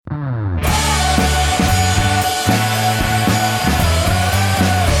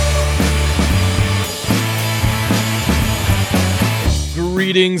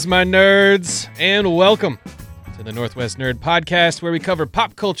Greetings, my nerds, and welcome to the Northwest Nerd Podcast, where we cover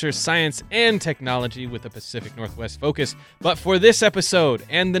pop culture, science, and technology with a Pacific Northwest focus. But for this episode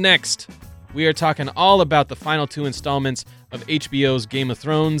and the next, we are talking all about the final two installments of HBO's Game of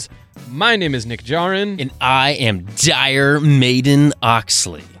Thrones. My name is Nick Jarin. And I am Dire Maiden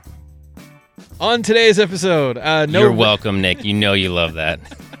Oxley. On today's episode, You're welcome, Nick. You know you love that.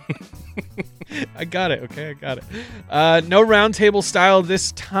 I got it, okay? I got it. No roundtable style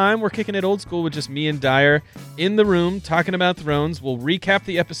this time. We're kicking it old school with just me and Dyer in the room talking about Thrones. We'll recap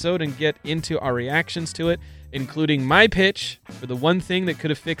the episode and get into our reactions to it, including my pitch for the one thing that could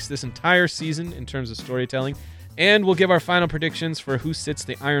have fixed this entire season in terms of storytelling. And we'll give our final predictions for who sits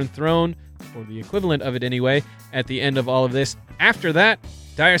the Iron Throne, or the equivalent of it anyway, at the end of all of this. After that,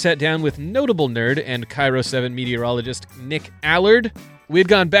 Dyer sat down with notable nerd and Cairo 7 meteorologist Nick Allard. We had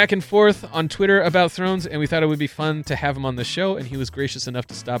gone back and forth on Twitter about Thrones, and we thought it would be fun to have him on the show, and he was gracious enough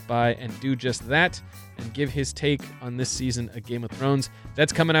to stop by and do just that and give his take on this season of Game of Thrones.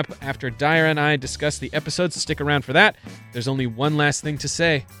 That's coming up after Dyer and I discuss the episodes, so stick around for that. There's only one last thing to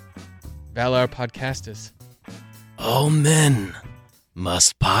say. Valar Podcastus. All men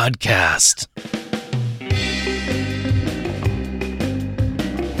must podcast.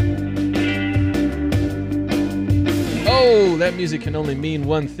 Oh, that music can only mean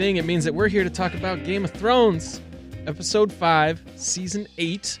one thing. It means that we're here to talk about Game of Thrones, Episode 5, Season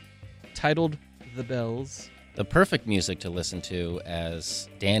 8, titled The Bells. The perfect music to listen to as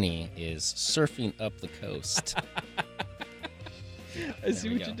Danny is surfing up the coast. I see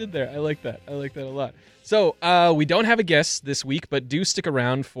what you did there. I like that. I like that a lot. So, we don't have a guest this week, but do stick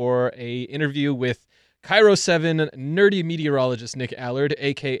around for a interview with Cairo 7 nerdy meteorologist Nick Allard,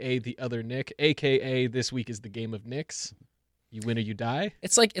 a.k.a. the other Nick, a.k.a. this week is the Game of Nicks. You win or you die.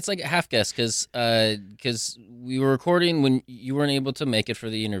 It's like a half guess because we were recording when you weren't able to make it for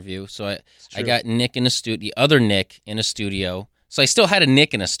the interview. So I got Nick in a studio, the other Nick in a studio. So I still had a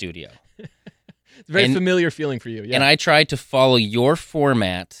Nick in a studio. It's a very familiar feeling for you. Yeah. And I tried to follow your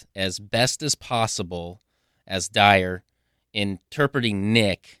format as best as possible as Dyer, interpreting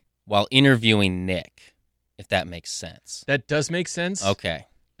Nick while interviewing Nick, if that makes sense. That does make sense. Okay.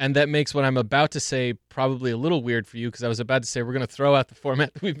 And that makes what I'm about to say probably a little weird for you, because I was about to say we're going to throw out the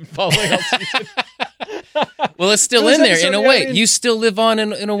format that we've been following all season. Well, it's still in there in a way. You still live on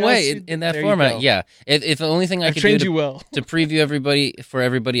in a way in that format. Yeah. If the only thing I could do to preview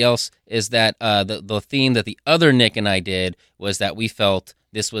everybody else is that the theme that the other Nick and I did was that we felt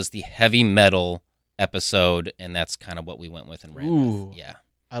this was the heavy metal episode, and that's kind of what we went with and ran with. Yeah.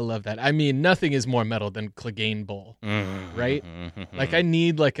 I love that. I mean, nothing is more metal than Clegane Bowl, right? Mm-hmm. Like, I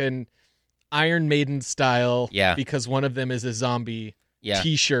need like an Iron Maiden style, yeah, because one of them is a zombie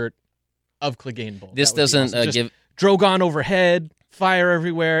T-shirt of Clegane Bowl. This doesn't give Drogon overhead, fire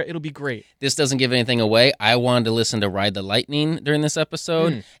everywhere. It'll be greght. This doesn't give anything away. I wanted to listen to Ride the Lightning during this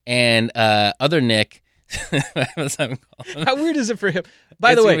episode, and other Nick. How weird is it for him?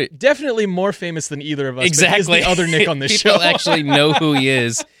 By the way, definitely more famous than either of us. Exactly. Is the other Nick on this show. People actually know who he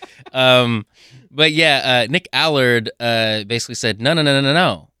is. But yeah, Nick Allard basically said,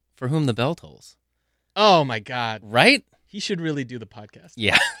 no. For whom the bell tolls. Oh my God. Right? He should really do the podcast.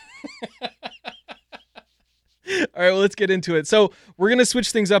 Yeah. All right, well, let's get into it. So we're going to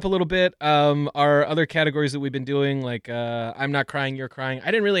switch things up a little bit. Our other categories that we've been doing, like I'm Not Crying, You're Crying.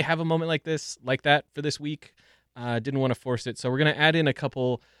 I didn't really have a moment like that for this week. Didn't want to force it. So we're going to add in a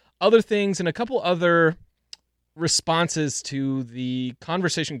couple other things and a couple other responses to the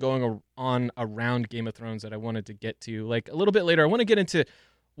conversation going on around Game of Thrones that I wanted to get to. Like a little bit later, I want to get into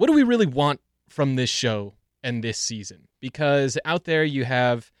what do we really want from this show and this season? Because out there you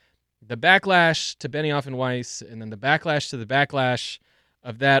have the backlash to Benioff and Weiss, and then the backlash to the backlash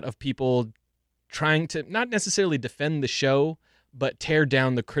of people trying to not necessarily defend the show, but tear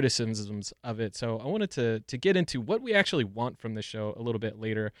down the criticisms of it. So I wanted to get into what we actually want from the show a little bit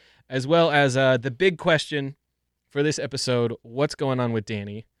later, as well as the big question for this episode, what's going on with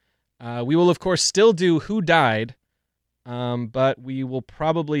Danny? We will, of course, still do Who Died, but we will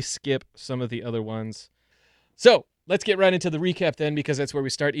probably skip some of the other ones. So let's get right into the recap then, because that's where we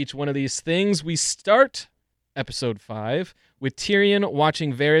start each one of these things. We start episode 5 with Tyrion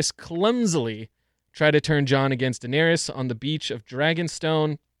watching Varys clumsily try to turn Jon against Daenerys on the beach of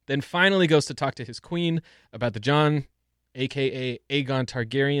Dragonstone, then finally goes to talk to his queen about the Jon, a.k.a. Aegon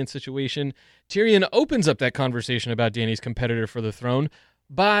Targaryen situation. Tyrion opens up that conversation about Dany's competitor for the throne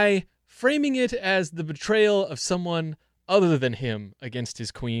by framing it as the betrayal of someone other than him against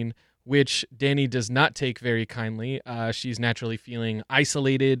his queen, which Dany does not take very kindly. She's naturally feeling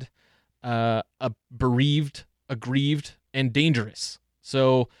isolated, bereaved, aggrieved, and dangerous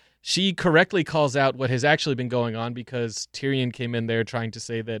So she correctly calls out what has actually been going on because Tyrion came in there trying to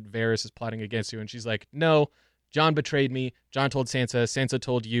say that Varys is plotting against you. And she's like, no, Jon betrayed me. Jon told Sansa. Sansa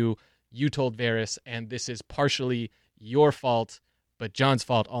told you. You told Varys. And this is partially your fault, but Jon's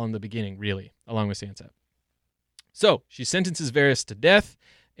fault all in the beginning, really, along with Sansa. So she sentences Varys to death,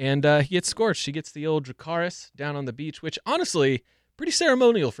 and he gets scorched. She gets the old Dracarys down on the beach, which, honestly, pretty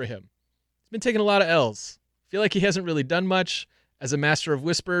ceremonial for him. He's been taking a lot of L's. Feel like he hasn't really done much as a Master of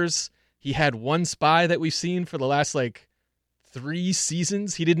Whispers. He had one spy that we've seen for the last, 3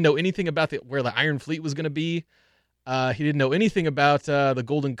 seasons. He didn't know anything about where the Iron Fleet was going to be. He didn't know anything about the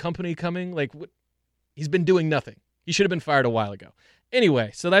Golden Company coming. He's been doing nothing. He should have been fired a while ago.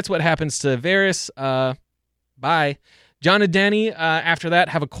 Anyway, so that's what happens to Varys. Bye. Jon and Dany, after that,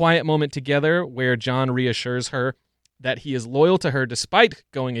 have a quiet moment together where Jon reassures her that he is loyal to her despite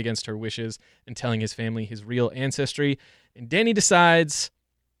going against her wishes and telling his family his real ancestry. And Dany decides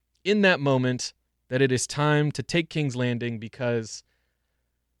in that moment that it is time to take King's Landing because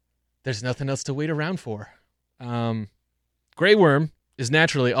there's nothing else to wait around for. Grey Worm is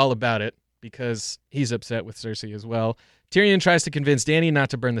naturally all about it because he's upset with Cersei as well. Tyrion tries to convince Dany not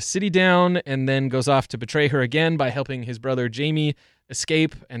to burn the city down and then goes off to betray her again by helping his brother Jaime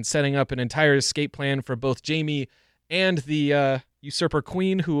escape and setting up an entire escape plan for both Jaime and the usurper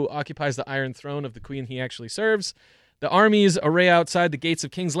queen who occupies the Iron Throne of the queen he actually serves. The armies array outside the gates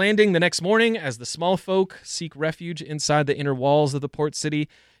of King's Landing the next morning as the small folk seek refuge inside the inner walls of the port city.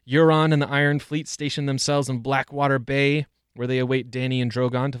 Euron and the Iron Fleet station themselves in Blackwater Bay, where they await Dany and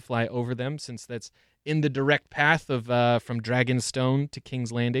Drogon to fly over them, since that's in the direct path of from Dragonstone to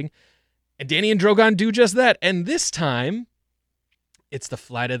King's Landing. And Dany and Drogon do just that. And this time, it's the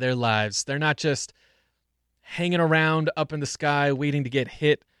flight of their lives. They're not just hanging around up in the sky waiting to get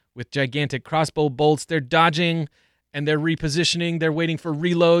hit with gigantic crossbow bolts. They're dodging and they're repositioning. They're waiting for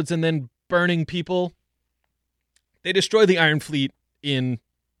reloads and then burning people. They destroy the Iron Fleet in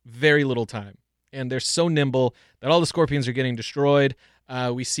very little time. And they're so nimble that all the Scorpions are getting destroyed.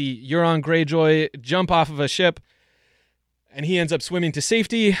 We see Euron Greyjoy jump off of a ship, and he ends up swimming to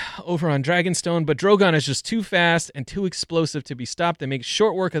safety over on Dragonstone. But Drogon is just too fast and too explosive to be stopped. They make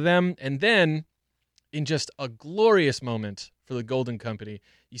short work of them. And then, in just a glorious moment for the Golden Company,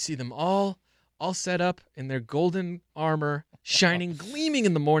 you see them all set up in their golden armor, shining, gleaming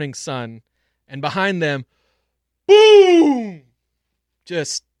in the morning sun. And behind them, boom!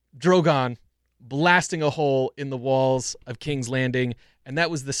 Just Drogon blasting a hole in the walls of King's Landing. And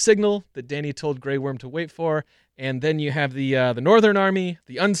that was the signal that Dany told Grey Worm to wait for. And then you have the Northern Army,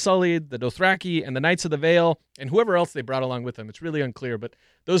 the Unsullied, the Dothraki, and the Knights of the Vale, and whoever else they brought along with them. It's really unclear, but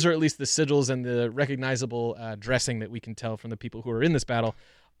those are at least the sigils and the recognizable dressing that we can tell from the people who are in this battle.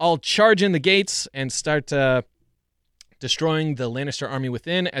 All charge in the gates and start destroying the Lannister army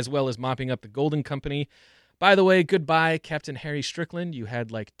within, as well as mopping up the Golden Company. By the way, goodbye, Captain Harry Strickland. You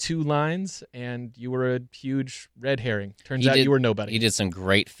had 2 lines, and you were a huge red herring. Turns out you were nobody. You did some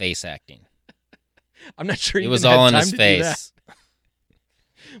great face acting. I'm not sure it was all in his face.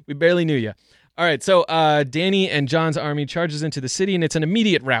 We barely knew you. All right, so Dany and Jon's army charges into the city, and it's an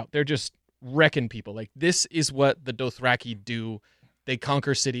immediate rout. They're just wrecking people. This is what the Dothraki do. They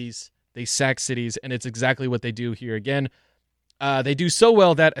conquer cities, they sack cities, and it's exactly what they do here again. They do so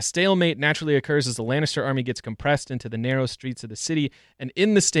well that a stalemate naturally occurs as the Lannister army gets compressed into the narrow streets of the city. And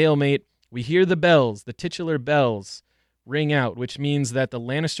in the stalemate, we hear the bells, the titular bells, ring out, which means that the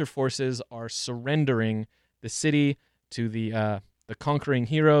Lannister forces are surrendering the city to the conquering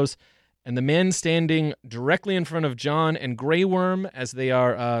heroes. And the men standing directly in front of Jon and Grey Worm as they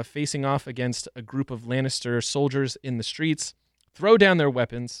are facing off against a group of Lannister soldiers in the streets throw down their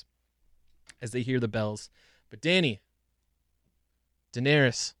weapons as they hear the bells. But Dany,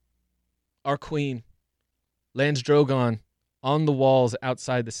 Daenerys, our queen, lands Drogon on the walls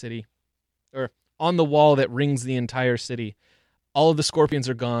outside the city, or on the wall that rings the entire city. All of the Scorpions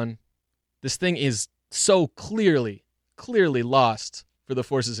are gone. This thing is so clearly lost for the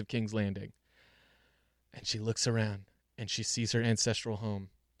forces of King's Landing. And she looks around, and she sees her ancestral home,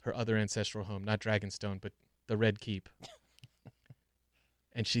 her other ancestral home, not Dragonstone, but the Red Keep.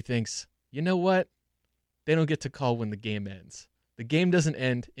 And she thinks, you know what? They don't get to call when the game ends. The game doesn't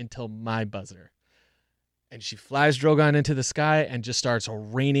end until my buzzer. And she flies Drogon into the sky and just starts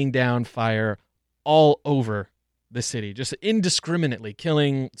raining down fire all over the city, just indiscriminately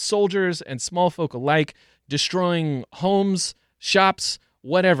killing soldiers and small folk alike, destroying homes, shops,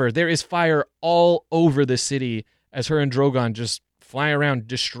 whatever. There is fire all over the city as her and Drogon just fly around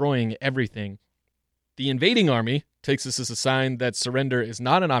destroying everything. The invading army takes this as a sign that surrender is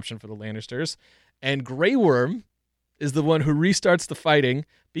not an option for the Lannisters, and Grey Worm is the one who restarts the fighting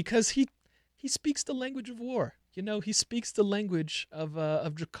because he speaks the language of war. You know, he speaks the language of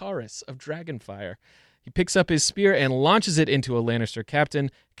Dracarys, of Dragonfire. He picks up his spear and launches it into a Lannister captain.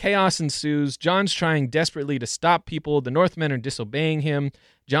 Chaos ensues. Jon's trying desperately to stop people. The Northmen are disobeying him.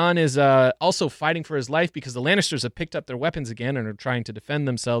 Jon is also fighting for his life because the Lannisters have picked up their weapons again and are trying to defend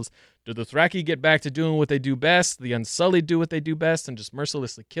themselves. Do the Dothraki get back to doing what they do best? The Unsullied do what they do best and just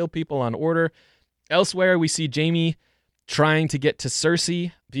mercilessly kill people on order. Elsewhere, we see Jaime trying to get to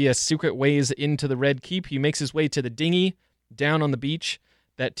Cersei via secret ways into the Red Keep. He makes his way to the dinghy down on the beach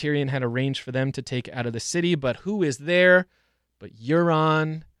that Tyrion had arranged for them to take out of the city. But who is there but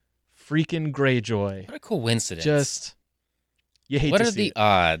Euron freaking Greyjoy? What a coincidence. Just, you hate what to are see the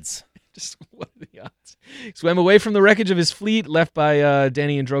odds? Just what are the odds? He swam away from the wreckage of his fleet, left by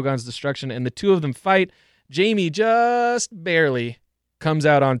Dany and Drogon's destruction, and the two of them fight. Jaime just barely comes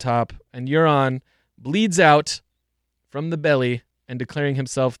out on top, and Euron bleeds out from the belly and declaring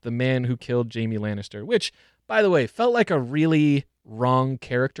himself the man who killed Jaime Lannister, which, by the way, felt like a really wrong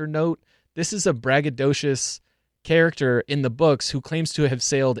character note. This is a braggadocious character in the books who claims to have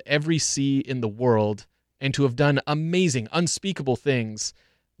sailed every sea in the world and to have done amazing, unspeakable things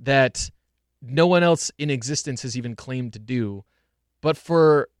that no one else in existence has even claimed to do. But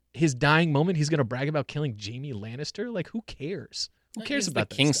for his dying moment, he's going to brag about killing Jaime Lannister? Like, who cares? Who cares about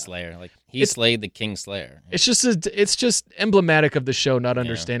the that Kingslayer? Like, he slayed the Kingslayer. It's just emblematic of the show not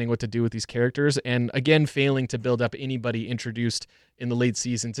understanding what to do with these characters, and again failing to build up anybody introduced in the late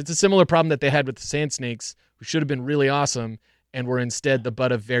seasons. It's a similar problem that they had with the Sand Snakes, who should have been really awesome and were instead the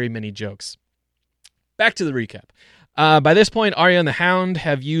butt of very many jokes. Back to the recap. By this point, Arya and the Hound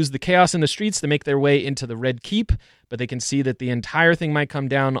have used the chaos in the streets to make their way into the Red Keep, but they can see that the entire thing might come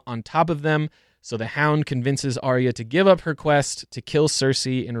down on top of them. So the Hound convinces Arya to give up her quest to kill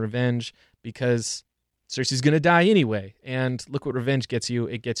Cersei in revenge because Cersei's going to die anyway. And look what revenge gets you.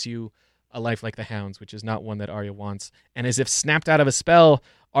 It gets you a life like the Hound's, which is not one that Arya wants. And as if snapped out of a spell,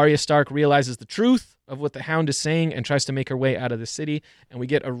 Arya Stark realizes the truth of what the Hound is saying and tries to make her way out of the city. And we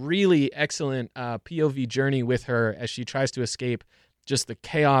get a really excellent POV journey with her as she tries to escape just the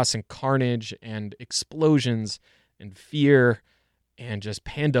chaos and carnage and explosions and fear and just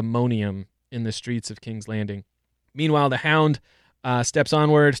pandemonium in the streets of King's Landing. Meanwhile, the Hound steps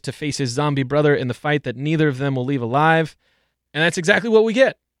onward to face his zombie brother in the fight that neither of them will leave alive. And that's exactly what we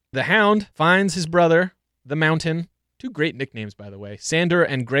get. The Hound finds his brother, the Mountain, two great nicknames, by the way, Sandor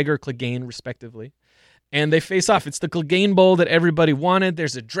and Gregor Clegane, respectively. And they face off. It's the Clegane Bowl that everybody wanted.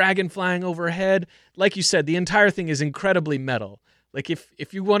 There's a dragon flying overhead. Like you said, the entire thing is incredibly metal. Like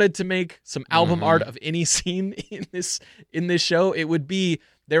if you wanted to make some album art of any scene in this show, it would be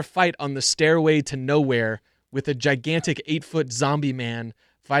their fight on the stairway to nowhere with a gigantic 8-foot zombie man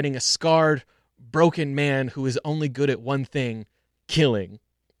fighting a scarred, broken man who is only good at one thing, killing.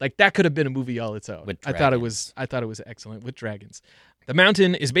 Like that could have been a movie all its own. I thought it was excellent with dragons. The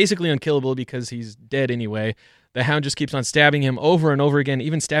Mountain is basically unkillable because he's dead anyway. The Hound just keeps on stabbing him over and over again,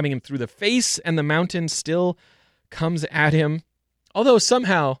 even stabbing him through the face, and the Mountain still comes at him. Although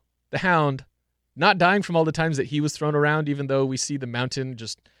somehow the Hound, not dying from all the times that he was thrown around, even though we see the Mountain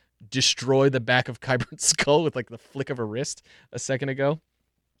just destroy the back of Qyburn's skull with like the flick of a wrist a second ago.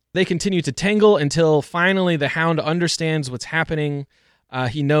 They continue to tangle until finally the Hound understands what's happening.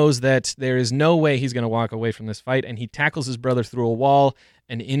 He knows that there is no way he's going to walk away from this fight, and he tackles his brother through a wall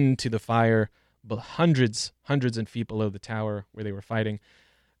and into the fire, but hundreds of feet below the tower where they were fighting.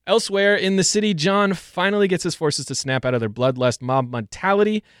 Elsewhere in the city, Jon finally gets his forces to snap out of their bloodlust mob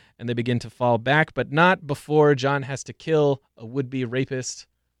mentality, and they begin to fall back, but not before Jon has to kill a would-be rapist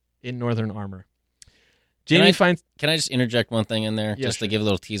in northern armor. Can I just interject one thing in there, just to give a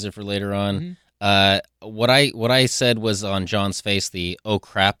little teaser for later on? What I said was on Jon's face, the oh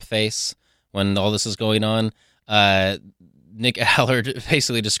crap face, when all this is going on. Nick Allard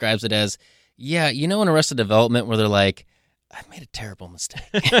basically describes it as, yeah, you know in Arrested Development where they're like, I've made a terrible mistake.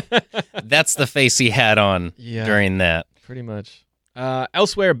 That's the face he had on during that. Pretty much.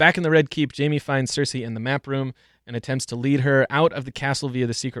 Elsewhere, back in the Red Keep, Jaime finds Cersei in the map room and attempts to lead her out of the castle via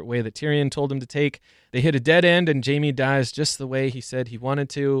the secret way that Tyrion told him to take. They hit a dead end, and Jaime dies just the way he said he wanted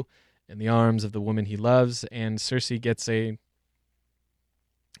to, in the arms of the woman he loves, and Cersei gets a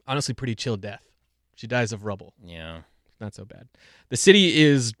honestly pretty chill death. She dies of rubble. Yeah. Not so bad. The city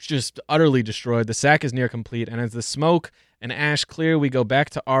is just utterly destroyed. The sack is near complete, and as the smoke and ash clear, we go back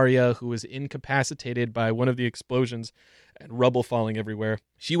to Arya, who is incapacitated by one of the explosions and rubble falling everywhere.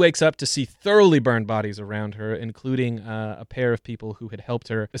 She wakes up to see thoroughly burned bodies around her, including a pair of people who had helped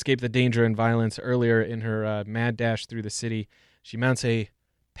her escape the danger and violence earlier in her mad dash through the city. She mounts a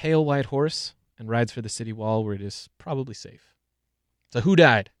pale white horse and rides for the city wall where it is probably safe. So who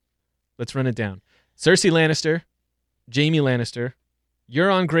died? Let's run it down. Cersei Lannister, Jaime Lannister,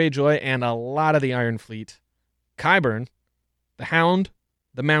 Euron Greyjoy, and a lot of the Iron Fleet. Qyburn, the Hound,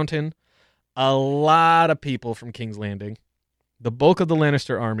 the Mountain, a lot of people from King's Landing, the bulk of the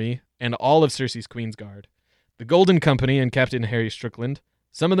Lannister army, and all of Cersei's Queensguard, the Golden Company and Captain Harry Strickland,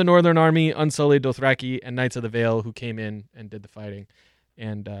 some of the Northern Army, Unsullied Dothraki, and Knights of the Vale who came in and did the fighting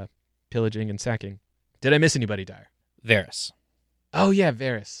and pillaging and sacking. Did I miss anybody, Dyer? Varys. Oh, yeah,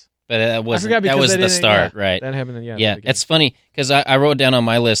 Varys. But that was the start, right? That happened, Yeah, it's funny, because I wrote down on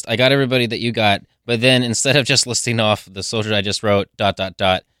my list, I got everybody that you got, but then instead of just listing off the soldiers I just wrote, ...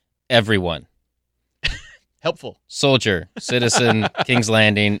 everyone. Helpful. Soldier, citizen, King's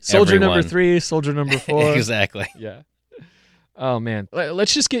Landing, soldier everyone. Number 3, soldier number 4. Exactly. Yeah. Oh, man.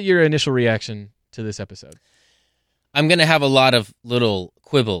 Let's just get your initial reaction to this episode. I'm going to have a lot of little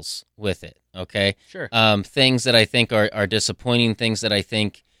quibbles with it, okay? Sure. Things that I think are disappointing, things that I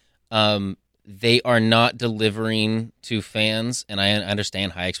think they are not delivering to fans, and I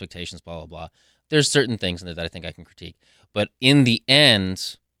understand high expectations, blah, blah, blah. There's certain things in there that I think I can critique. But in the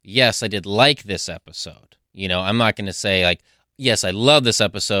end, yes, I did like this episode. You know, I'm not going to say, like, yes, I love this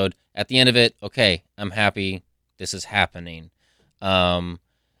episode. At the end of it, okay, I'm happy this is happening.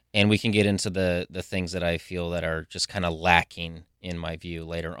 And we can get into the things that I feel that are just kind of lacking in my view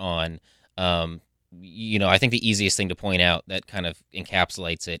later on. You know, I think the easiest thing to point out that kind of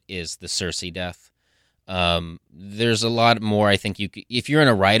encapsulates it is the Cersei death. There's a lot more I think if you're in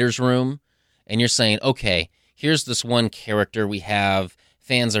a writer's room and you're saying, okay, here's this one character we have,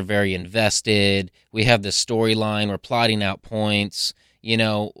 fans are very invested, we have this storyline, we're plotting out points, you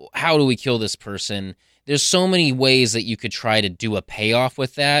know, how do we kill this person? There's so many ways that you could try to do a payoff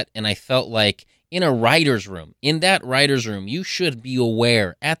with that, and I felt like in a writer's room, you should be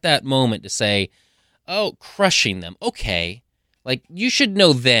aware at that moment to say, oh, crushing them, okay. Like, you should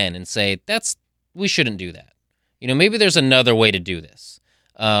know then and say, we shouldn't do that. You know, maybe there's another way to do this.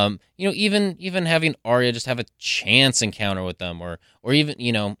 You know, even having Arya just have a chance encounter with them, or even,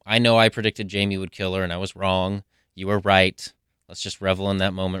 you know I predicted Jaime would kill her, and I was wrong. You were right. Let's just revel in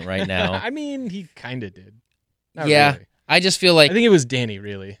that moment right now. I mean, he kind of did. Not really. I just feel like... I think it was Dany,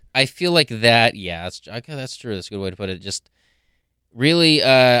 really. I feel like that, yeah, that's true. That's a good way to put it. Just really,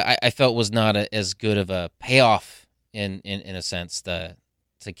 I felt was not as good of a payoff in a sense to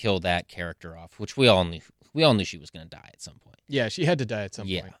kill that character off, which we all knew she was going to die at some point. Yeah, she had to die at some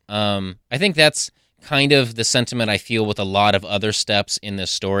point. I think that's kind of the sentiment I feel with a lot of other steps in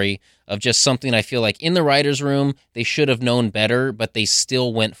this story, of just something I feel like in the writer's room, they should have known better, but they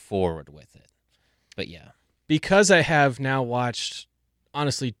still went forward with it. But yeah. Because I have now watched,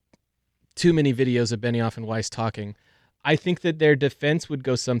 honestly, too many videos of Benioff and Weiss talking, I think that their defense would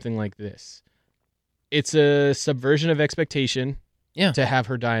go something like this. It's a subversion of expectation to have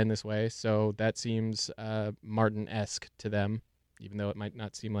her die in this way, so that seems Martin-esque to them, even though it might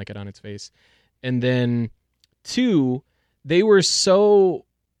not seem like it on its face. And then, 2, they were so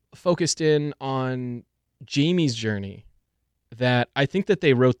focused in on Jaime's journey that I think that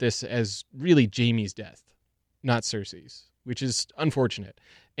they wrote this as really Jaime's death, not Cersei's, which is unfortunate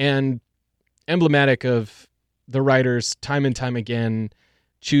and emblematic of the writers time and time again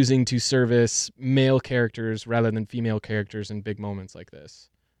choosing to service male characters rather than female characters in big moments like this.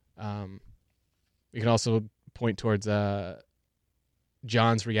 We can also point towards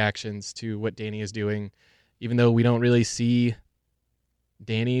Jon's reactions to what Dany is doing. Even though we don't really see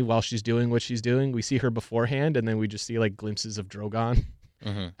Dany while she's doing what she's doing, we see her beforehand, and then we just see like glimpses of Drogon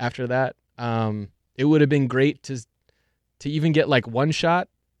after that. It would have been great to even get like one shot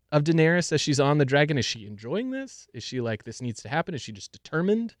of Daenerys as she's on the dragon. Is she enjoying this? Is she like, this needs to happen? Is she just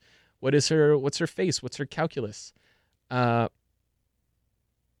determined? What's her face? What's her calculus? Yeah.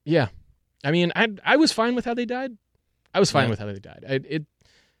 I mean, I was fine with how they died.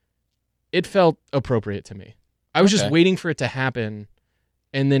 It felt appropriate to me. I was just waiting for it to happen,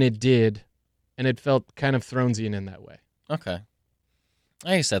 and then it did, and it felt kind of Thronesian in that way. Okay.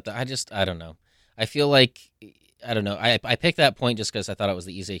 I accept that. I don't know. I feel like, I don't know. I picked that point just because I thought it was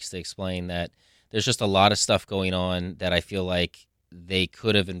the easiest to explain, that there's just a lot of stuff going on that I feel like they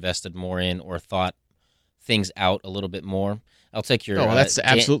could have invested more in or thought things out a little bit more. I'll take your... Oh, that's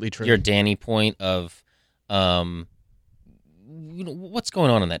absolutely true. Your Dany point of, what's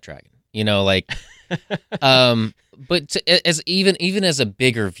going on in that dragon? Like, but even as a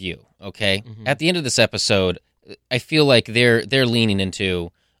bigger view, okay? Mm-hmm. At the end of this episode, I feel like they're leaning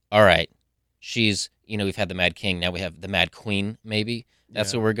into, all right, she's, we've had the Mad King, now we have the Mad Queen, maybe.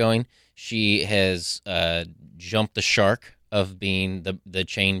 That's where we're going. She has jumped the shark of being the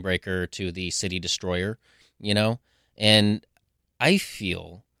chain breaker to the city destroyer, And I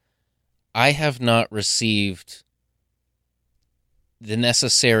feel I have not received the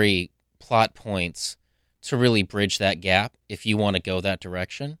necessary plot points to really bridge that gap if you want to go that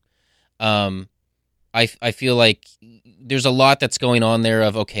direction. I feel like there's a lot that's going on there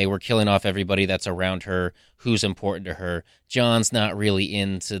of, okay, we're killing off everybody that's around her, who's important to her. John's not really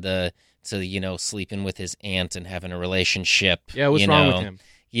into sleeping with his aunt and having a relationship. Yeah, what's wrong with him?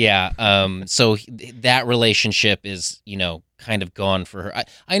 Yeah, so that relationship is, kind of gone for her.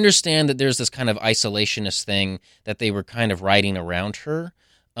 I understand that there's this kind of isolationist thing that they were kind of riding around her,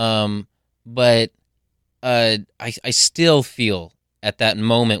 but I still feel at that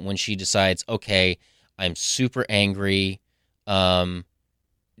moment when she decides, okay, I'm super angry, now I'm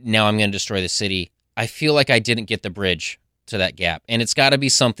going to destroy the city, I feel like I didn't get the bridge to that gap. And it's got to be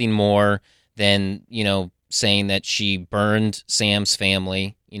something more than, saying that she burned Sam's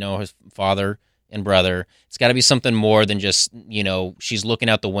family, his father and brother. It's got to be something more than just, she's looking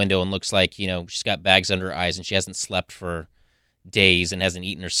out the window and looks like, she's got bags under her eyes and she hasn't slept for days and hasn't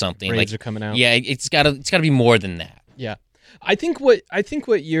eaten or something. Braids are coming out. Yeah, it's got to be more than that. Yeah. I think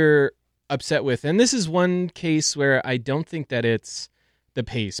what you're upset with, and this is one case where I don't think that it's the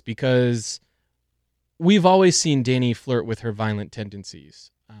pace, because we've always seen Dany flirt with her violent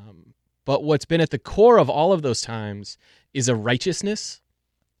tendencies. But what's been at the core of all of those times is a righteousness.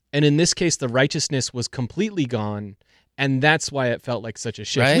 And in this case, the righteousness was completely gone. And that's why it felt like such a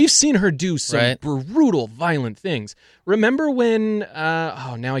shift. Right. We've seen her do some brutal, violent things. Remember when,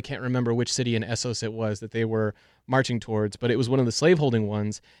 now I can't remember which city in Essos it was that they were marching towards, but it was one of the slaveholding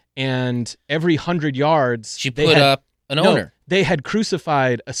ones. And every 100 yards, she put up an owner. They had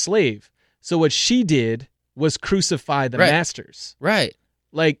crucified a slave. So what she did was crucify the masters. Right.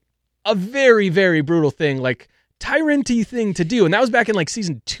 Like a very, very brutal thing, like tyrant-y thing to do. And that was back in like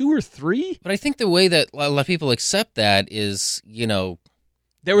season 2 or 3. But I think the way that a lot of people accept that is,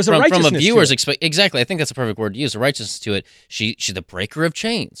 there was a righteousness from a viewer's exactly. I think that's a perfect word to use. A righteousness to it. She's the breaker of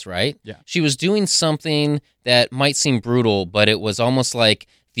chains, right? Yeah. She was doing something that might seem brutal, but it was almost like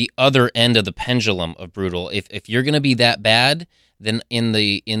the other end of the pendulum of brutal. If you're going to be that bad, then in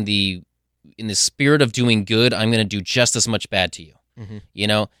the spirit of doing good, I'm going to do just as much bad to you.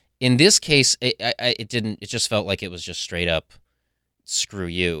 Mm-hmm. In this case, it didn't. It just felt like it was just straight up, screw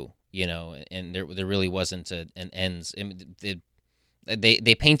you, and there really wasn't an ends.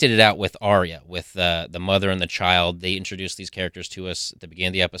 They painted it out with Arya, with the mother and the child. They introduced these characters to us at the beginning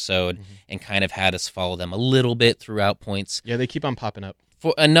of the episode, and kind of had us follow them a little bit throughout points. Yeah, they keep on popping up.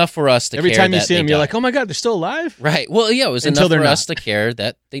 Enough for us to every care time you that see them, died. you're like, oh my god, they're still alive. Right. Well, yeah, it was enough for us to care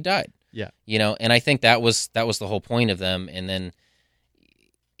that they died. Yeah. And I think that was the whole point of them. And then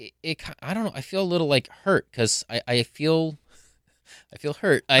I don't know. I feel a little like hurt because I feel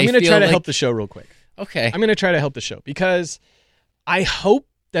hurt. I'm going to try to help the show real quick. Okay. I'm going to try to help the show because I hope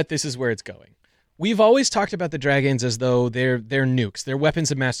that this is where it's going. We've always talked about the dragons as though they're nukes. They're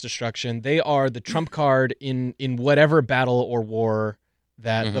weapons of mass destruction. They are the trump card in whatever battle or war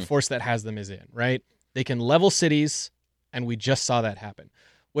that the force that has them is in, right? They can level cities, and we just saw that happen.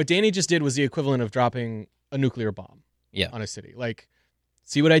 What Dany just did was the equivalent of dropping a nuclear bomb on a city. Like,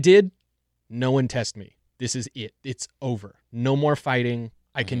 see what I did? No one test me. This is it. It's over. No more fighting.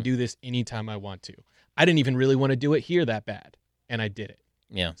 I can do this anytime I want to. I didn't even really want to do it here that bad, and I did it.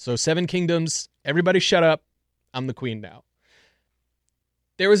 Yeah. So 7 kingdoms, everybody shut up. I'm the queen now.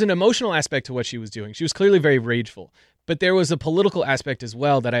 There was an emotional aspect to what she was doing. She was clearly very rageful, but there was a political aspect as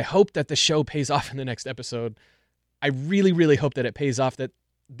well that I hope that the show pays off in the next episode. I really, really hope that it pays off, that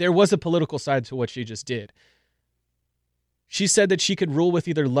there was a political side to what she just did. She said that she could rule with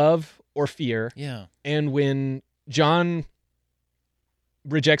either love or fear. Yeah. And when Jon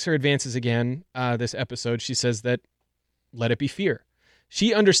rejects her advances again, this episode, she says that let it be fear.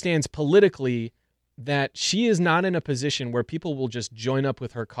 She understands politically that she is not in a position where people will just join up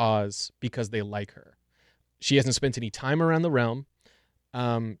with her cause because they like her. She hasn't spent any time around the realm.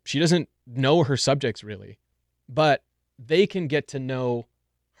 She doesn't know her subjects really, but they can get to know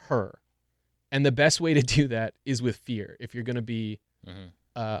her. And the best way to do that is with fear. If you're going to be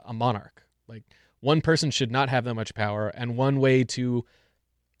a monarch, like one person should not have that much power. And one way to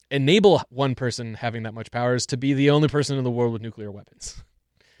enable one person having that much power is to be the only person in the world with nuclear weapons.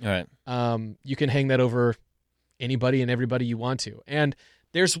 All right. You can hang that over anybody and everybody you want to. And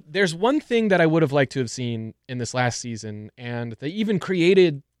there's one thing that I would have liked to have seen in this last season, and they even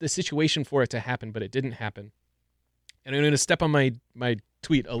created the situation for it to happen, but it didn't happen. And I'm going to step on my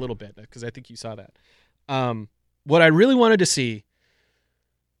tweet a little bit because I think you saw that. What I really wanted to see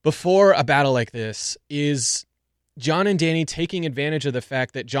before a battle like this is Jon and Dany taking advantage of the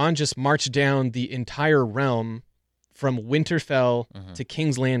fact that Jon just marched down the entire realm from Winterfell to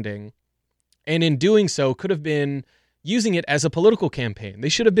King's Landing, and in doing so could have been using it as a political campaign. They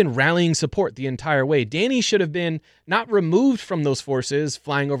should have been rallying support the entire way. Dany should have been not removed from those forces,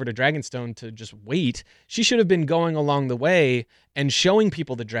 flying over to Dragonstone to just wait. She should have been going along the way and showing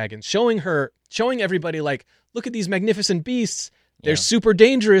people the dragons, showing everybody, like, look at these magnificent beasts. They're super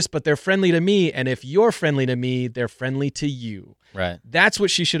dangerous, but they're friendly to me. And if you're friendly to me, they're friendly to you. Right. That's what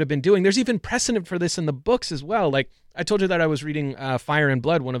she should have been doing. There's even precedent for this in the books as well. Like, I told you that I was reading Fire and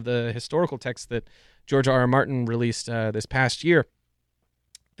Blood, one of the historical texts that George R.R. Martin released this past year.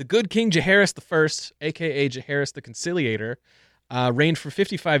 The good King Jaehaerys I, a.k.a. Jaehaerys the Conciliator, reigned for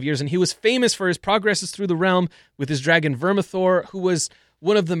 55 years, and he was famous for his progresses through the realm with his dragon Vermithor, who was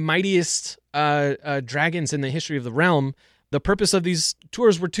one of the mightiest dragons in the history of the realm. The purpose of these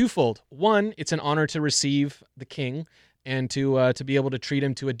tours were twofold. One, it's an honor to receive the king and to be able to treat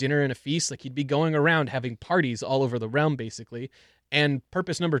him to a dinner and a feast. Like, he'd be going around having parties all over the realm, basically. And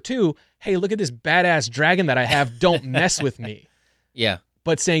purpose number two, hey, look at this badass dragon that I have. Don't mess with me. Yeah.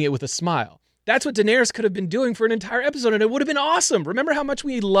 But saying it with a smile. That's what Daenerys could have been doing for an entire episode, and it would have been awesome. Remember how much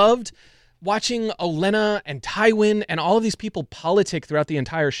we loved watching Olenna and Tywin and all of these people politic throughout the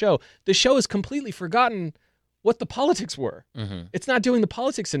entire show? The show has completely forgotten what the politics were. It's not doing the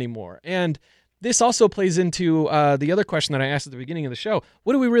politics anymore. And this also plays into the other question that I asked at the beginning of the show.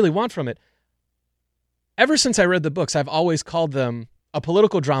 What do we really want from it? Ever since I read the books, I've always called them a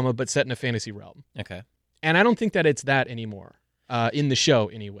political drama, but set in a fantasy realm. Okay. And I don't think that it's that anymore, in the show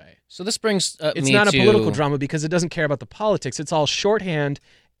anyway. So this brings it's not a political drama because it doesn't care about the politics. It's all shorthand,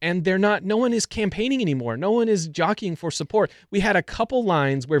 and no one is campaigning anymore. No one is jockeying for support. We had a couple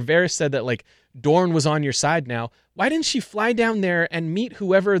lines where Varys said that, like, Dorne was on your side now. Why didn't she fly down there and meet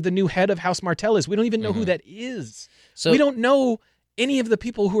whoever the new head of House Martell is? We don't even know who that is. So we don't know any of the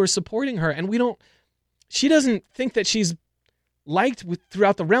people who are supporting her, and she doesn't think that she's liked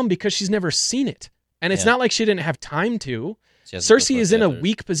throughout the realm because she's never seen it. And it's not like she didn't have time to. Cersei is in a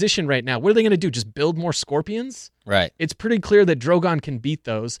weak position right now. What are they going to do? Just build more scorpions? Right. It's pretty clear that Drogon can beat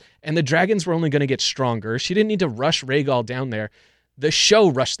those, and the dragons were only going to get stronger. She didn't need to rush Rhaegal down there. The show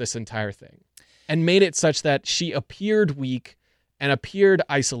rushed this entire thing and made it such that she appeared weak and appeared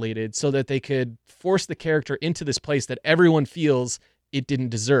isolated so that they could force the character into this place that everyone feels it didn't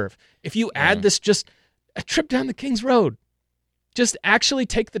deserve. If you add this, just a trip down the King's Road, just actually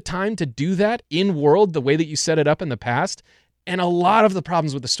take the time to do that in world the way that you set it up in the past, and a lot of the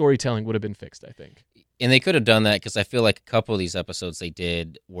problems with the storytelling would have been fixed, I think. And they could have done that because I feel like a couple of these episodes they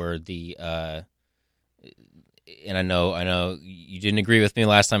did were the and I know you didn't agree with me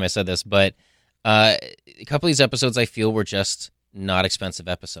last time I said this, but a couple of these episodes I feel were just not expensive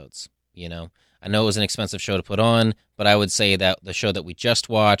episodes. You know, I know it was an expensive show to put on, but I would say that the show that we just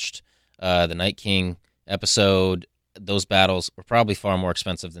watched, the Night King episode, those battles were probably far more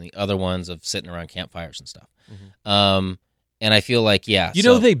expensive than the other ones of sitting around campfires and stuff. And I feel like, you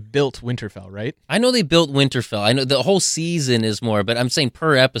know, they built Winterfell, right? I know they built Winterfell. I know the whole season is more, but I'm saying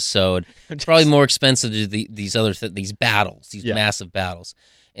per episode, it's probably more expensive to these other these battles, these massive battles.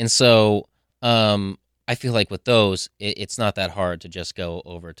 And so I feel like with those, it's not that hard to just go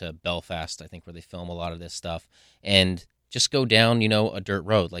over to Belfast, I think, where they film a lot of this stuff, and just go down, you know, a dirt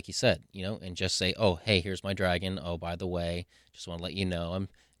road, like you said, you know, and just say, oh, hey, here's my dragon. Oh, by the way, just want to let you know I'm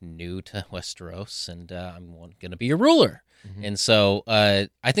new to Westeros, and I'm going to be your ruler. And so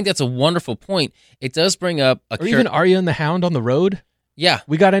I think that's a wonderful point. It does bring up even Arya and the Hound on the road. Yeah,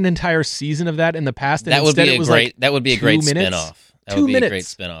 we got an entire season of that in the past. And that would be a great. Like that would be a great spinoff. That would be a great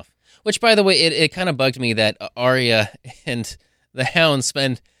spinoff. Which, by the way, it kind of bugged me that Arya and the Hound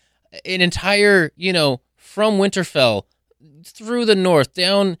spend an entire, you know, from Winterfell through the north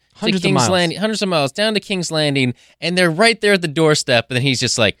down to King's Landing, hundreds of miles down to King's Landing, and they're right there at the doorstep. And then he's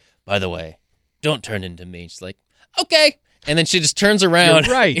just like, "By the way, don't turn into me." She's like, "Okay." And then she just turns around.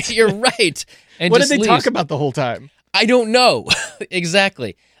 You're right. You're right. And what just did they leaves. talk about the whole time? I don't know.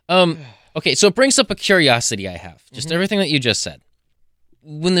 Exactly. Okay, so it brings up a curiosity I have. Just everything that you just said.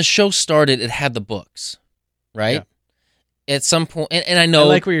 When the show started, it had the books, right? Yeah. At some point, and I know... I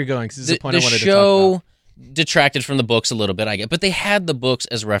like where you're going, because this is the point I wanted to talk about. The show detracted from the books a little bit, I get. But they had the books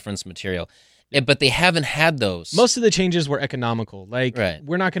as reference material. But they haven't had those. Most of the changes were economical. Like,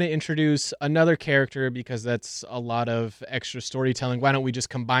 we're not going to introduce another character because that's a lot of extra storytelling. Why don't we just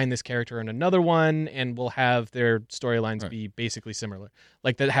combine this character and another one, and we'll have their storylines be basically similar.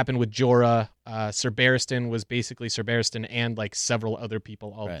 Like that happened with Jorah. Ser Barristan was basically Ser Barristan and like several other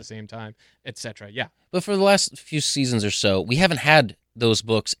people all at the same time, etc. Yeah. But for the last few seasons or so, we haven't had those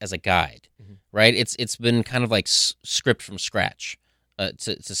books as a guide, right? It's been kind of like script from scratch,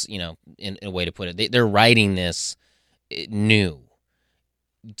 to in a way to put it. They're writing this new.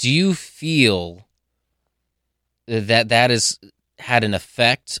 Do you feel that has had an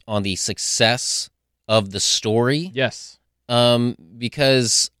effect on the success of the story? Yes.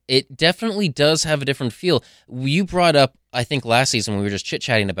 Because it definitely does have a different feel. You brought up, I think last season when we were just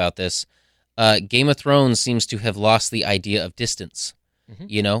chit-chatting about this, Game of Thrones seems to have lost the idea of distance.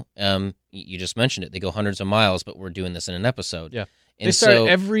 Mm-hmm. You just mentioned it. They go hundreds of miles, but we're doing this in an episode. Yeah. And they start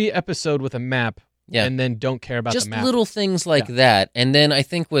every episode with a map and then don't care about just the map. Just little things like that. And then I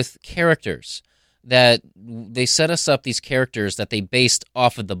think with characters, that they set us up these characters that they based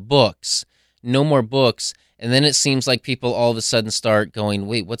off of the books, no more books, and then it seems like people all of a sudden start going,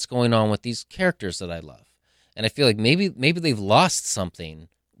 wait, what's going on with these characters that I love? And I feel like maybe they've lost something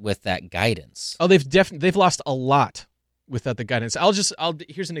with that guidance. Oh, they've lost a lot without the guidance.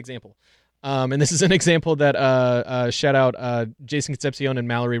 Here's an example. And this is an example that shout out Jason Concepcion and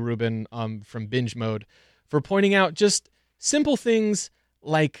Mallory Rubin from Binge Mode for pointing out just simple things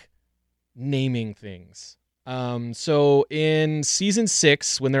like naming things. So in season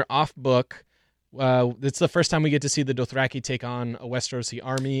 6, when they're off book, it's the first time we get to see the Dothraki take on a Westerosi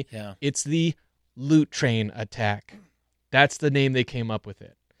army. Yeah. It's the Loot Train attack. That's the name they came up with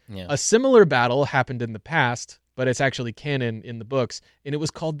it. Yeah. A similar battle happened in the past, but it's actually canon in the books, and it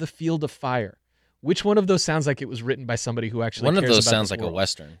was called the Field of Fire. Which one of those sounds like it was written by somebody who actually cares about this world? One of those sounds like a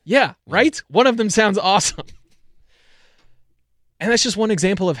Western. Yeah, right? One of them sounds awesome. And that's just one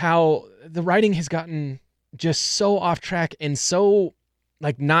example of how the writing has gotten just so off track and so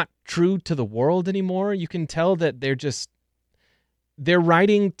not true to the world anymore. You can tell that they're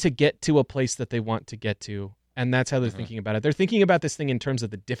writing to get to a place that they want to get to. And that's how they're thinking about it. They're thinking about this thing in terms of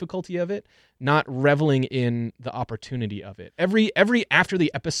the difficulty of it, not reveling in the opportunity of it. Every after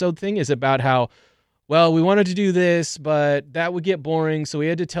the episode thing is about how, well, we wanted to do this, but that would get boring, so we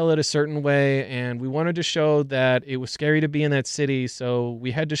had to tell it a certain way, and we wanted to show that it was scary to be in that city, so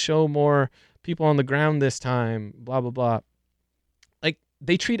we had to show more people on the ground this time, blah, blah, blah.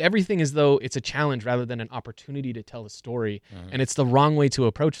 They treat everything as though it's a challenge rather than an opportunity to tell a story, and it's the wrong way to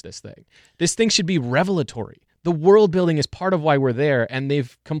approach this thing. This thing should be revelatory. The world building is part of why we're there, and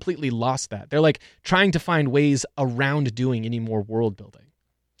they've completely lost that. They're trying to find ways around doing any more world building.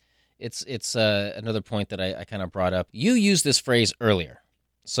 It's another point that I kind of brought up. You used this phrase earlier,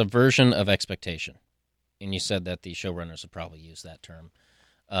 subversion of expectation, and you said that the showrunners would probably use that term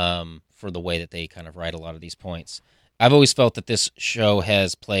for the way that they kind of write a lot of these points. I've always felt that this show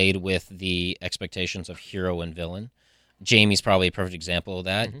has played with the expectations of hero and villain. Jaime's probably a perfect example of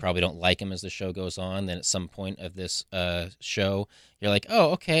that. You probably don't like him as the show goes on. Then at some point of this show, you're like,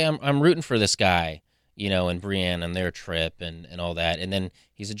 oh, okay, I'm rooting for this guy, and Brienne and their trip and all that. And then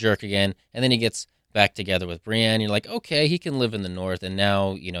he's a jerk again. And then he gets back together with Brienne. You're like, okay, he can live in the North. And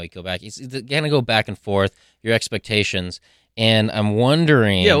now, you go back. He's going to go back and forth, your expectations. And I'm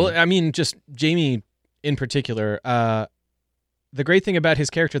wondering. Yeah, well, I mean, just Jaime in particular, the great thing about his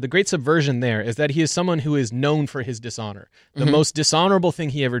character, the great subversion there, is that he is someone who is known for his dishonor. The most dishonorable thing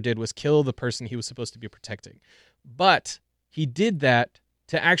he ever did was kill the person he was supposed to be protecting. But he did that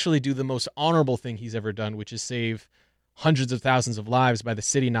to actually do the most honorable thing he's ever done, which is save hundreds of thousands of lives by the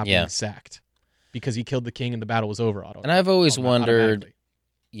city not being sacked. Because he killed the king and the battle was over. And I've always wondered,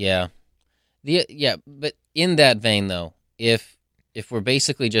 but in that vein, though, if we're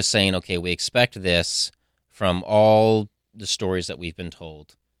basically just saying, okay, we expect this from all the stories that we've been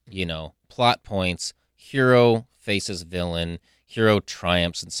told, plot points, hero faces villain, hero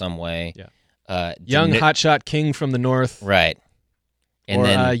triumphs in some way. Yeah. Young hotshot king from the North. Right. And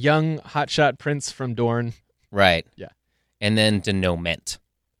then young hotshot prince from Dorne. Right. Yeah. And then denouement.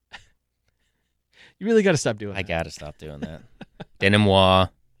 You really got to stop doing that. I got to stop doing that.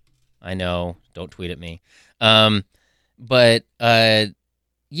 Denouement. I know. Don't tweet at me. But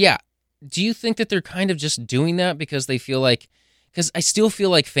do you think that they're kind of just doing that because they feel like, because I still feel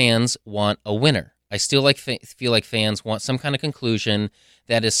like fans want a winner. I still feel like fans want some kind of conclusion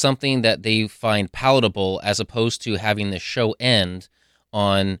that is something that they find palatable, as opposed to having the show end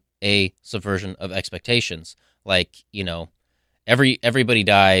on a subversion of expectations. Like, everybody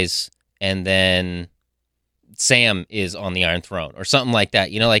dies and then Sam is on the Iron Throne or something like that.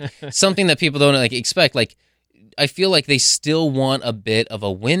 Something that people don't expect. I feel like they still want a bit of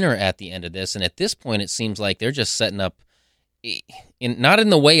a winner at the end of this, and at this point, it seems like they're just setting up, not in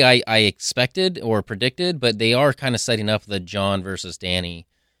the way I expected or predicted, but they are kind of setting up the Jon versus Dany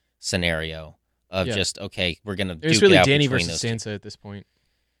scenario of just, okay, we're going to duke it out. It's really Dany versus Sansa at this point.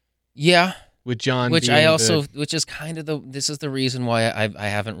 Yeah, with Jon. Which is kind of this is the reason why I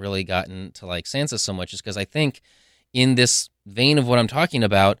haven't really gotten to like Sansa so much, is because I think in this vein of what I'm talking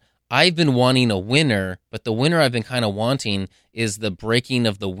about, I've been wanting a winner, but the winner I've been kind of wanting is the breaking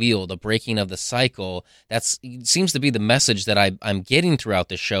of the wheel, the breaking of the cycle. That seems to be the message that I'm getting throughout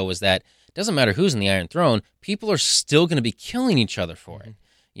the show, is that it doesn't matter who's in the Iron Throne, people are still going to be killing each other for it.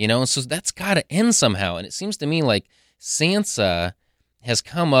 You know, and so that's got to end somehow. And it seems to me like Sansa has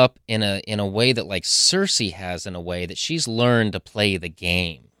come up in a way that like Cersei has, in a way that she's learned to play the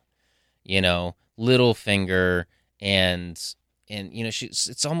game. You know, Littlefinger and you know,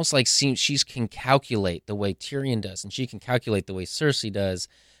 it's almost like she can calculate the way Tyrion does, and she can calculate the way Cersei does.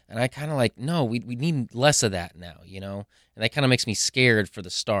 And I kind of like, no, we need less of that now, you know? And that kind of makes me scared for the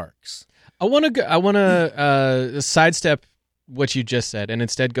Starks. I want to sidestep what you just said and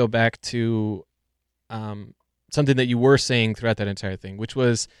instead go back to something that you were saying throughout that entire thing, which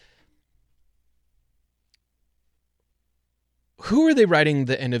was, who are they writing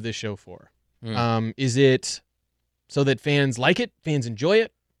the end of this show for? Is it so that fans like it, fans enjoy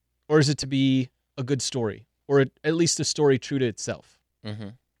it, or is it to be a good story, or at least a story true to itself? Mm-hmm.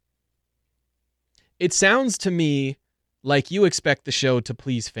 It sounds to me like you expect the show to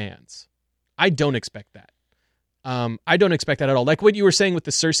please fans. I don't expect that. I don't expect that at all. Like what you were saying with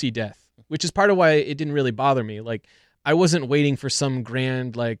the Cersei death, which is part of why it didn't really bother me. Like, I wasn't waiting for some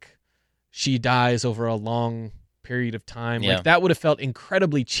grand, like, she dies over a long period of time. Yeah. Like, that would have felt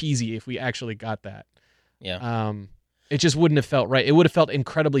incredibly cheesy if we actually got that. Yeah. It just wouldn't have felt right. It would have felt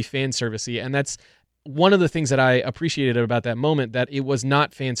incredibly fan servicey, and that's one of the things that I appreciated about that moment, that it was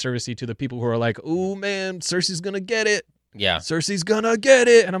not fan servicey to the people who are like, "Oh man, Cersei's gonna get it." Yeah. Cersei's gonna get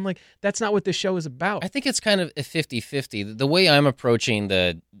it. And I'm like, that's not what this show is about. I think it's kind of a 50-50. The way I'm approaching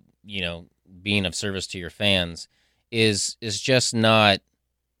the, you know, being of service to your fans is just not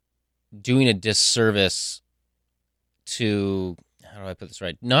doing a disservice to, how do I put this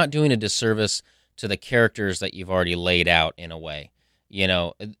right? Not doing a disservice to the characters that you've already laid out in a way. You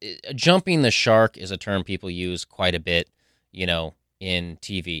know, jumping the shark is a term people use quite a bit, you know, in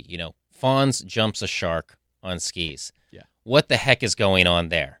TV. You know, Fonz jumps a shark on skis. Yeah. What the heck is going on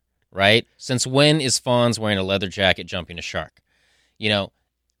there, right? Since when is Fonz wearing a leather jacket jumping a shark? You know,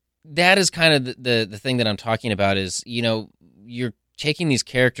 that is kind of the thing that I'm talking about, is, you know, you're taking these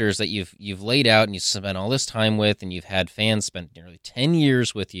characters that you've laid out and you've spent all this time with, and you've had fans spend nearly 10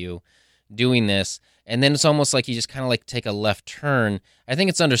 years with you doing this, and then it's almost like you just kind of like take a left turn. I think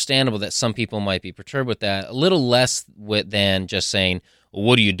it's understandable that some people might be perturbed with that, a little less than just saying, well,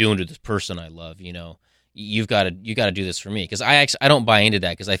 what are you doing to this person I love? You know, you got to do this for me. Because I don't buy into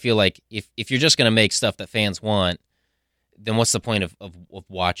that, because I feel like if you're just going to make stuff that fans want, then what's the point of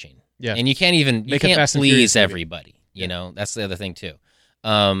watching? Yeah. And you can't please everybody. You know, that's the other thing too.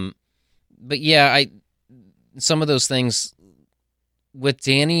 But yeah, some of those things with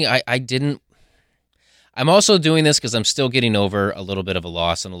Dany, I didn't. I'm also doing this because I'm still getting over a little bit of a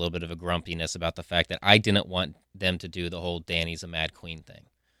loss and a little bit of a grumpiness about the fact that I didn't want them to do the whole Dany's a Mad Queen thing.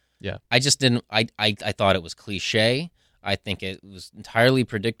 Yeah. I just didn't. I thought it was cliche. I think it was entirely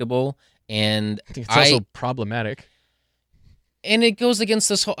predictable, and I think it's also problematic. And it goes against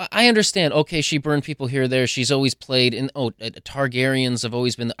this whole. I understand. Okay, she burned people here or there. She's always played in. Targaryens have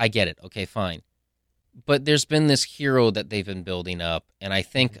always been. I get it. Okay, fine. But there's been this hero that they've been building up, and I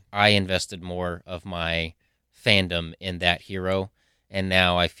think I invested more of my fandom in that hero, and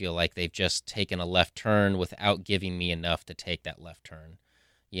now I feel like they've just taken a left turn without giving me enough to take that left turn.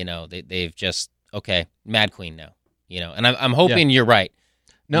 You know, they've just, okay, Mad Queen now. You know, and I'm hoping you're right.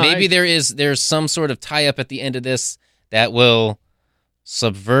 No, maybe there's some sort of tie-up at the end of this that will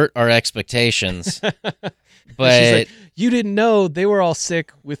subvert our expectations. But she's like, you didn't know they were all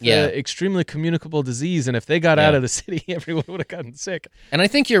sick with an extremely communicable disease, and if they got out of the city, everyone would have gotten sick. And I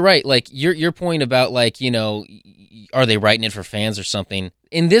think you're right. Like your point about, like, you know, are they writing it for fans or something?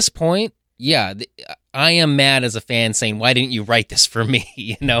 In this point, yeah, I am mad as a fan saying, why didn't you write this for me?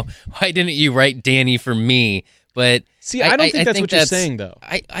 You know, why didn't you write Dany for me? But see, I don't think that's what you're saying, though.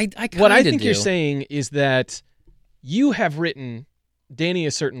 What I think you're saying is that you have written Dany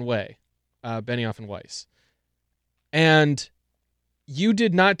a certain way, Benioff and Weiss. And you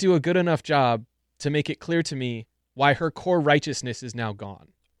did not do a good enough job to make it clear to me why her core righteousness is now gone.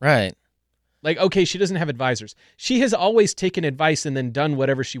 Right. Like, okay, she doesn't have advisors. She has always taken advice and then done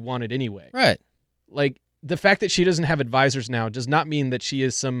whatever she wanted anyway. Right. Like, the fact that she doesn't have advisors now does not mean that she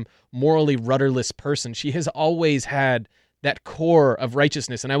is some morally rudderless person. She has always had that core of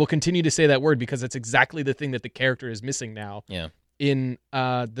righteousness. And I will continue to say that word because that's exactly the thing that the character is missing now. Yeah. In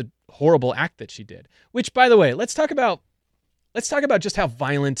the horrible act that she did. Which, by the way, let's talk about just how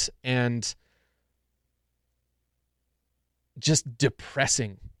violent and just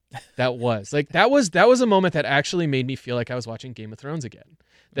depressing that was. Like that was a moment that actually made me feel like I was watching Game of Thrones again.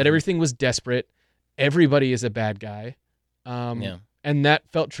 That everything was desperate. Everybody is a bad guy. And that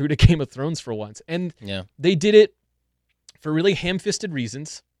felt true to Game of Thrones for once. And they did it for really ham-fisted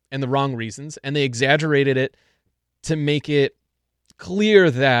reasons and the wrong reasons. And they exaggerated it to make it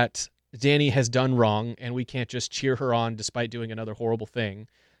clear that Dany has done wrong and we can't just cheer her on despite doing another horrible thing.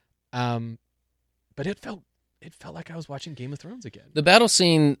 But it felt like I was watching Game of Thrones again. The battle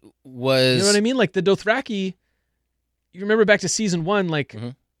scene was... You know what I mean? Like the Dothraki, you remember back to season 1, like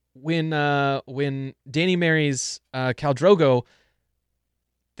when Dany marries Khal Drogo,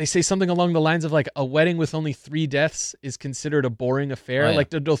 they say something along the lines of like a wedding with only 3 deaths is considered a boring affair. Oh, yeah. Like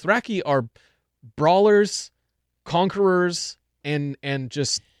the Dothraki are brawlers, conquerors, and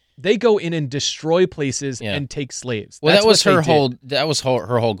just they go in and destroy places and take slaves. Well, that was her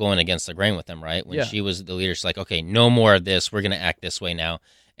whole going against the grain with them, right? When she was the leader, she's like, okay, no more of this. We're gonna act this way now.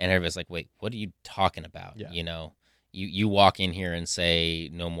 And everybody's like, wait, what are you talking about? Yeah. You know, you walk in here and say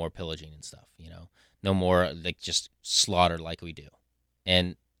no more pillaging and stuff. You know, no more like just slaughter like we do.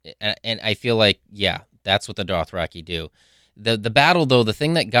 And I feel like, that's what the Dothraki do. The battle, though, the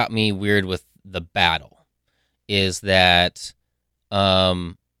thing that got me weird with the battle is that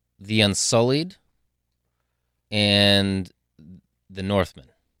the Unsullied and the Northmen.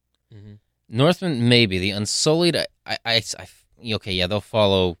 Mm-hmm. Northmen, maybe. The Unsullied, they'll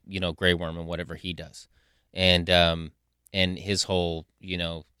follow, Grey Worm and whatever he does. And his whole,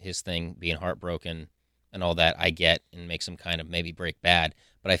 his thing being heartbroken and all that, I get, and makes him kind of maybe break bad.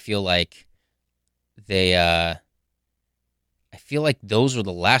 But I feel like those were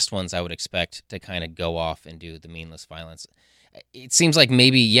the last ones I would expect to kind of go off and do the meaningless violence. It seems like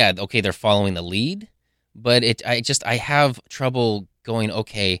maybe, they're following the lead, but I have trouble going,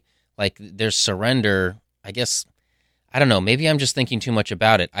 okay, like there's surrender. I guess, I don't know, maybe I'm just thinking too much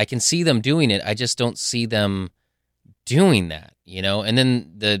about it. I can see them doing it. I just don't see them doing that, And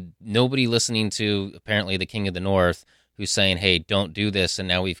then the nobody listening to apparently the King of the North who's saying, hey, don't do this. And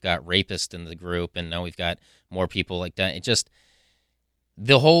now we've got rapists in the group, and now we've got more people like that. It just,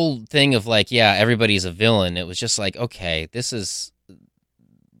 the whole thing of like, everybody's a villain. It was just like, okay, this is,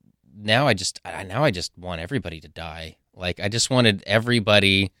 now I just want everybody to die. Like, I just wanted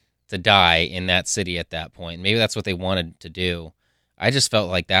everybody to die in that city at that point. Maybe that's what they wanted to do. I just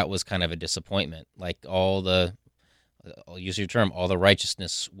felt like that was kind of a disappointment. Like I'll use your term, all the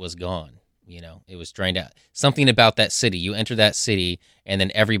righteousness was gone. It was drained out. Something about that city. You enter that city, and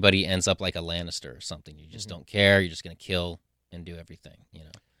then everybody ends up like a Lannister or something. You just don't care. You're just going to kill and do everything.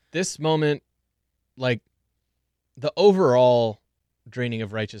 This moment, like the overall draining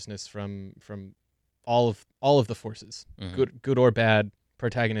of righteousness from all of the forces, good or bad,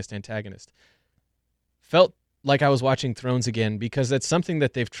 protagonist, antagonist, felt like I was watching Thrones again, because that's something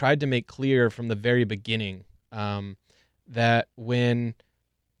that they've tried to make clear from the very beginning. That when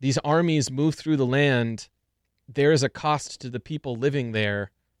these armies move through the land, there is a cost to the people living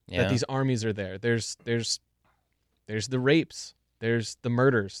there that these armies are there. There's the rapes, there's the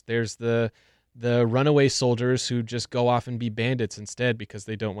murders, there's the runaway soldiers who just go off and be bandits instead because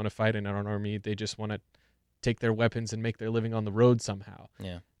they don't want to fight in an army. They just want to take their weapons and make their living on the road somehow.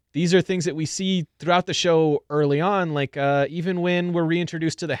 Yeah. These are things that we see throughout the show early on, like even when we're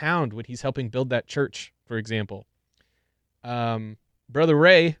reintroduced to the Hound, when he's helping build that church, for example. Brother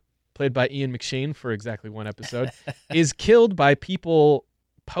Ray, played by Ian McShane for exactly one episode, is killed by people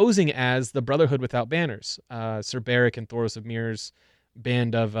posing as the Brotherhood Without Banners, Sir Beric and Thoros of Myr's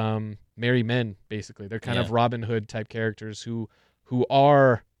band of merry men, basically. They're kind of Robin Hood type characters who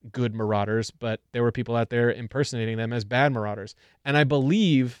are good marauders, but there were people out there impersonating them as bad marauders. And I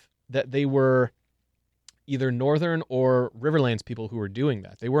believe that they were either Northern or Riverlands people who were doing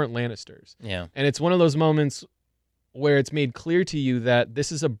that. They weren't Lannisters. Yeah. And it's one of those moments where it's made clear to you that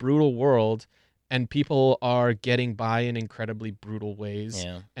this is a brutal world and people are getting by in incredibly brutal ways,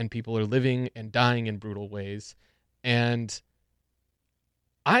 and people are living and dying in brutal ways. And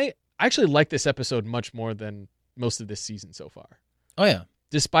I actually like this episode much more than most of this season so far. Oh, yeah.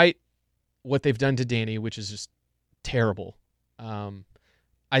 Despite what they've done to Dany, which is just terrible.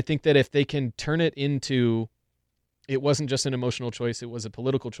 I think that if they can turn it into, it wasn't just an emotional choice, it was a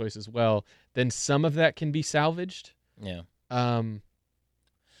political choice as well, then some of that can be salvaged. Yeah.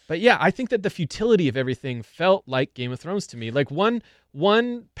 But yeah, I think that the futility of everything felt like Game of Thrones to me. Like one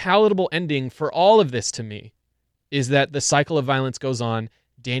palatable ending for all of this to me is that the cycle of violence goes on.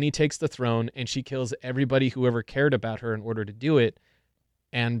 Dany takes the throne and she kills everybody who ever cared about her in order to do it.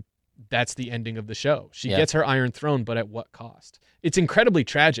 And that's the ending of the show. She gets her Iron Throne, but at what cost? It's incredibly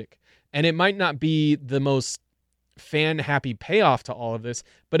tragic. And it might not be the most fan happy payoff to all of this,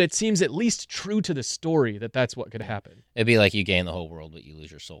 but it seems at least true to the story that that's what could happen. It'd be like you gain the whole world, but you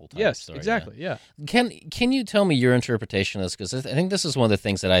lose your soul. Yes, story, exactly. Yeah. Can you tell me your interpretation of this? Because I think this is one of the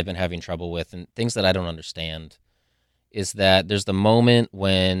things that I've been having trouble with, and things that I don't understand, is that there's the moment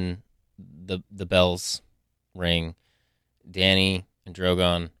when the bells ring, Dany and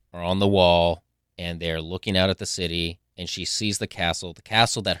Drogon are on the wall, and they're looking out at the city, and she sees the castle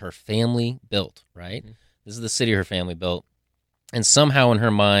that her family built, right? Mm-hmm. This is the city her family built. And somehow in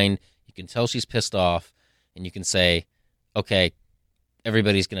her mind, you can tell she's pissed off, and you can say, okay,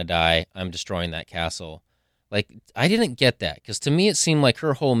 everybody's going to die. I'm destroying that castle. Like, I didn't get that, because to me it seemed like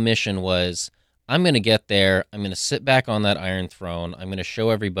her whole mission was, I'm going to get there, I'm going to sit back on that Iron Throne, I'm going to show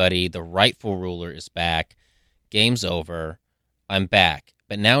everybody the rightful ruler is back, game's over, I'm back.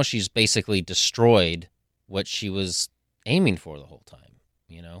 But now she's basically destroyed what she was aiming for the whole time,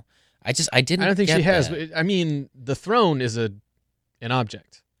 you know? I don't think she has. But I mean, the throne is an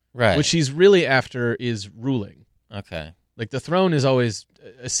object. Right. What she's really after is ruling. Okay. Like, the throne is always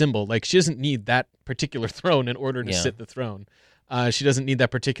a symbol. Like, she doesn't need that particular throne in order to sit the throne. She doesn't need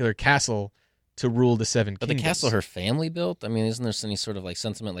that particular castle to rule the Seven Kingdoms. But the castle her family built? I mean, isn't there any sort of like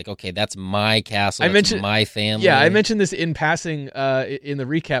sentiment like, okay, that's my castle, that's my family? Yeah, I mentioned this in passing in the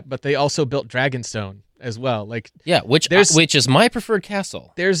recap, but they also built Dragonstone as well. Like, yeah, which is my preferred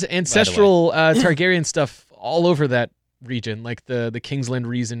castle. There's ancestral Targaryen stuff all over that region, like the Kingsland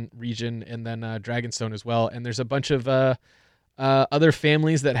region, and then Dragonstone as well. And there's a bunch of other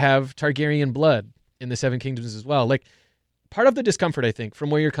families that have Targaryen blood in the Seven Kingdoms as well. Like, part of the discomfort, I think, from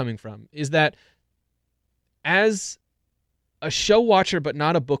where you're coming from, is that as a show watcher but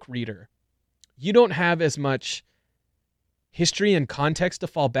not a book reader, you don't have as much history and context to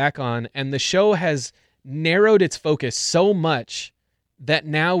fall back on, and the show has narrowed its focus so much that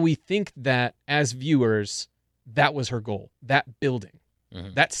now we think that, as viewers, that was her goal, that building,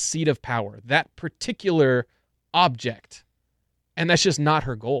 that seat of power, that particular object, and that's just not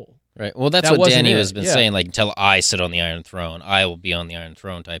her goal. Right. Well, that's what Dany has been saying, like, until I sit on the Iron Throne, I will be on the Iron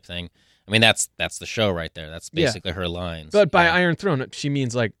Throne type thing. I mean, that's the show right there. That's basically her lines. But by Iron Throne, she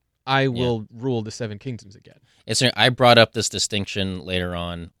means, like, I will rule the Seven Kingdoms again. I brought up this distinction later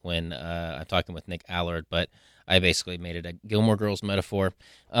on when I'm talking with Nick Allard, but I basically made it a Gilmore Girls metaphor.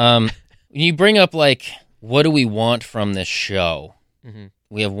 You bring up, like, what do we want from this show? Mm-hmm.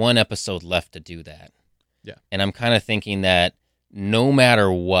 We have one episode left to do that. Yeah. And I'm kind of thinking that no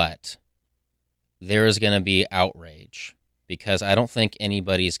matter what, there is going to be outrage, because I don't think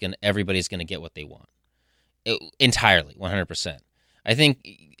everybody's going to get what they want. Entirely, 100%. I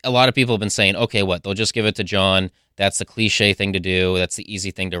think a lot of people have been saying, okay, they'll just give it to Jon. That's the cliche thing to do. That's the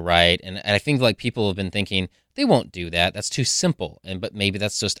easy thing to write. And I think, like, people have been thinking they won't do that. That's too simple. But maybe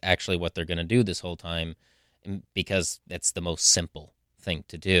that's just actually what they're going to do this whole time, because that's the most simple thing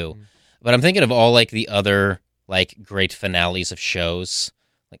to do. Mm-hmm. But I'm thinking of all, like, the other, like, great finales of shows,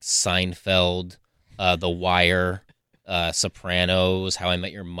 like Seinfeld, The Wire, Sopranos, How I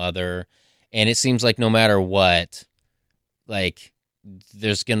Met Your Mother. And it seems like no matter what, like,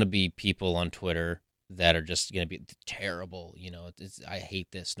 there's going to be people on Twitter that are just going to be terrible. You know, I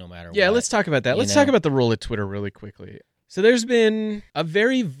hate this no matter what. Yeah, let's talk about that. Let's talk about the role of Twitter really quickly. So there's been a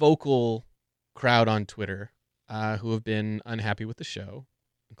very vocal crowd on Twitter who have been unhappy with the show,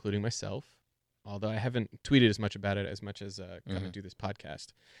 including myself, although I haven't tweeted as much about it as come and do this podcast.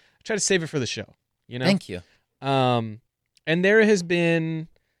 I try to save it for the show, you know? Thank you. And there has been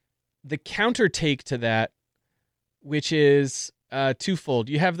the counter take to that, which is twofold.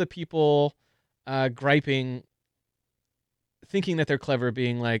 You have the people griping, thinking that they're clever,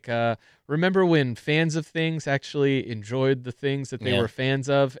 being like, remember when fans of things actually enjoyed the things that they were fans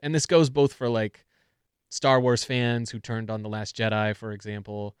of? And this goes both for, like, Star Wars fans who turned on The Last Jedi, for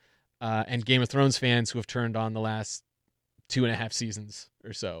example, and Game of Thrones fans who have turned on the last 2.5 seasons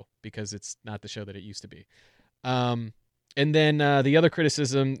or so because it's not the show that it used to be. And then the other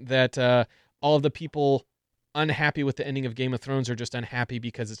criticism that all of the people unhappy with the ending of Game of Thrones are just unhappy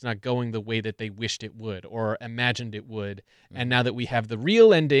because it's not going the way that they wished it would or imagined it would. Mm-hmm. And now that we have the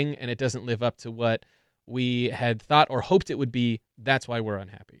real ending and it doesn't live up to what we had thought or hoped it would be, that's why we're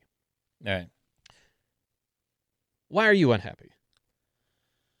unhappy. All right. Why are you unhappy?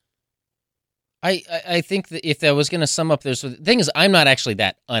 I think that if I was going to sum up, the thing is, I'm not actually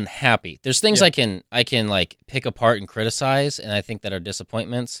that unhappy. There's things I can like pick apart and criticize, and I think that are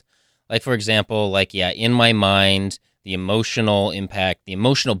disappointments. Like, for example, like, in my mind, the emotional impact, the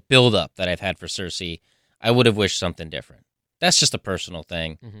emotional buildup that I've had for Cersei, I would have wished something different. That's just a personal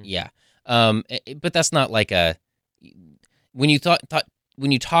thing. Mm-hmm. Yeah. But that's not like when you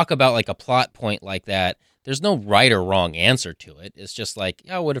talk about like a plot point like that, there's no right or wrong answer to it. It's just like,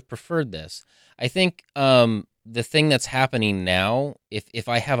 I would have preferred this. I think the thing that's happening now, if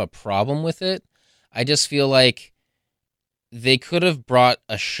I have a problem with it, I just feel like they could have brought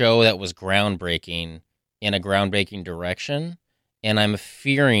a show that was groundbreaking in a groundbreaking direction, and I'm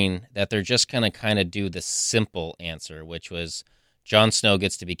fearing that they're just going to kind of do the simple answer, which was Jon Snow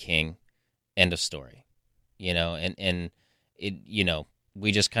gets to be king, end of story. And it,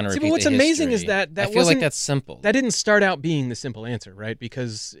 we just kind of repeat. But what's amazing is that I feel like that's simple. That didn't start out being the simple answer, right?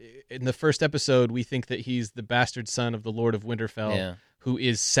 Because in the first episode, we think that he's the bastard son of the Lord of Winterfell, who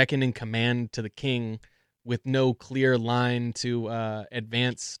is second in command to the king, with no clear line to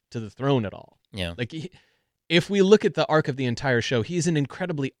advance to the throne at all. Yeah, if we look at the arc of the entire show, he's an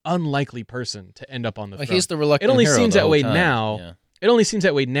incredibly unlikely person to end up on the throne. He's the reluctant hero. It only seems that way time. now. Yeah. It only seems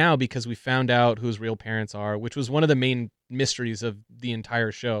that way now because we found out who his real parents are, which was one of the main mysteries of the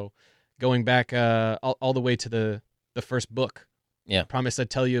entire show, going back all the way to the first book. Yeah. Promise I'd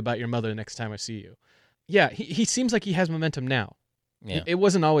tell you about your mother next time I see you. Yeah, he seems like he has momentum now. Yeah. It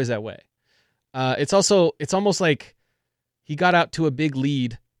wasn't always that way. It's almost like he got out to a big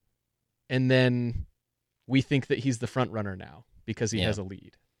lead, and then we think that he's the front runner now because he has a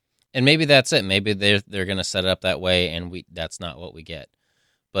lead. And maybe that's it. Maybe they're going to set it up that way, and that's not what we get.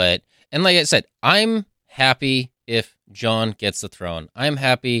 But like I said, I'm happy if Jon gets the throne. I'm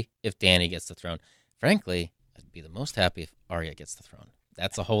happy if Dany gets the throne. Frankly, I'd be the most happy if Arya gets the throne.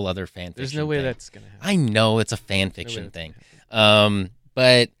 That's a whole other fan fiction. There's no way thing. That's going to happen. I know it's a fan fiction thing.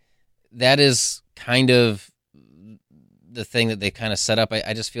 But that is kind of the thing that they kind of set up.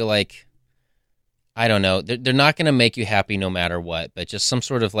 I just feel like, I don't know. They're not going to make you happy no matter what, but just some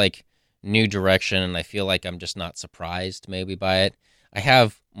sort of like new direction. And I feel like I'm just not surprised maybe by it. I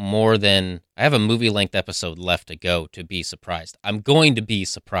have a movie length episode left to go to be surprised. I'm going to be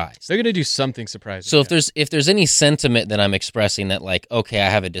surprised. They're going to do something surprising. So if there's any sentiment that I'm expressing that like, okay, I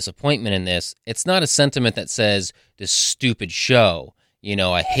have a disappointment in this, it's not a sentiment that says this stupid show,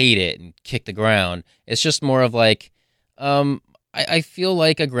 I hate it and kick the ground. It's just more of like, I feel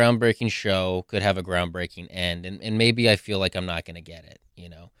like a groundbreaking show could have a groundbreaking end, and maybe I feel like I'm not going to get it,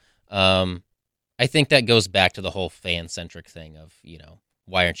 I think that goes back to the whole fan-centric thing of,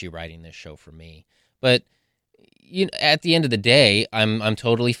 why aren't you writing this show for me? But at the end of the day, I'm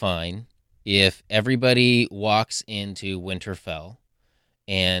totally fine if everybody walks into Winterfell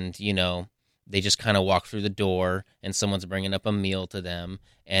and, they just kind of walk through the door and someone's bringing up a meal to them.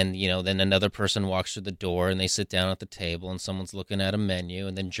 And, then another person walks through the door and they sit down at the table and someone's looking at a menu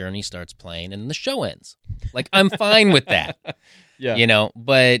and then Journey starts playing and the show ends. Like, I'm fine with that. Yeah.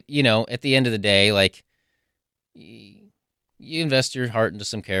 But, at the end of the day, like, you invest your heart into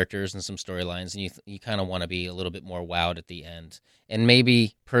some characters and some storylines and you kind of want to be a little bit more wowed at the end. And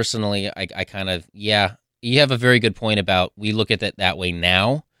maybe personally, I kind of, you have a very good point about we look at it that way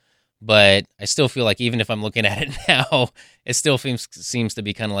now. But I still feel like even if I'm looking at it now, it still seems to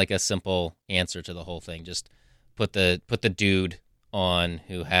be kind of like a simple answer to the whole thing. Just put the dude on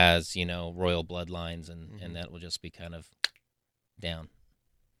who has, royal bloodlines, and that will just be kind of down.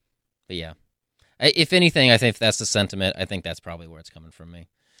 But yeah, if anything, I think if that's the sentiment, I think that's probably where it's coming from me.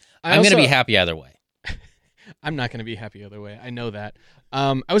 I'm going to be happy either way. I'm not going to be happy either way. I know that.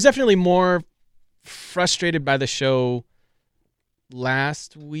 I was definitely more frustrated by the show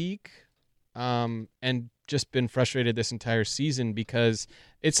last week, and just been frustrated this entire season because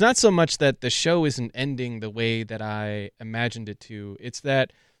it's not so much that the show isn't ending the way that I imagined it to. It's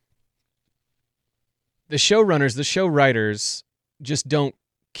that the showrunners, the show writers, just don't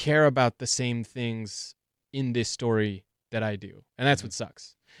care about the same things in this story that I do, and that's what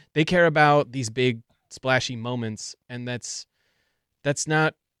sucks. They care about these big splashy moments, and that's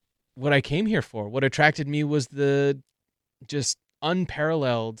not what I came here for. What attracted me was the just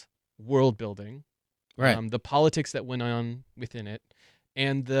unparalleled world building, right? The politics that went on within it,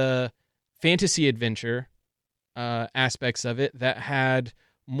 and the fantasy adventure aspects of it that had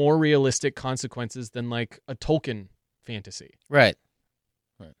more realistic consequences than like a Tolkien fantasy. Right.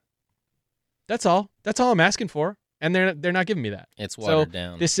 That's all I'm asking for, and they're not giving me that. It's watered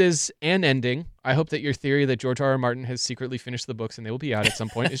down. This is an ending. I hope that your theory that George R.R. Martin has secretly finished the books and they will be out at some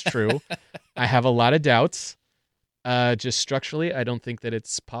point is true. I have a lot of doubts. Just structurally, I don't think that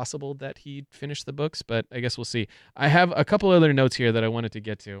it's possible that he'd finish the books, but I guess we'll see. I have a couple other notes here that I wanted to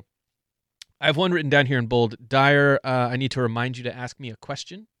get to. I have one written down here in bold. Dyer, I need to remind you to ask me a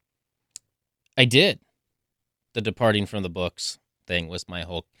question. I did. The departing from the books thing was my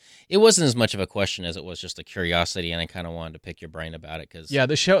whole... It wasn't as much of a question as it was just a curiosity, and I kind of wanted to pick your brain about it. Cause, yeah,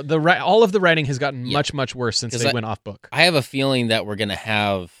 all of the writing has gotten much, much worse since they went off book. I have a feeling that we're going to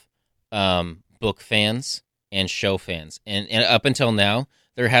have... book fans and show fans. And up until now,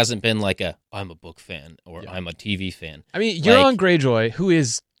 there hasn't been like I'm a book fan or I'm a TV fan. I mean, Euron Greyjoy, who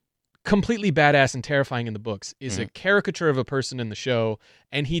is completely badass and terrifying in the books, is a caricature of a person in the show,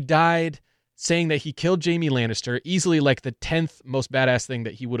 and he died saying that he killed Jaime Lannister, easily like the 10th most badass thing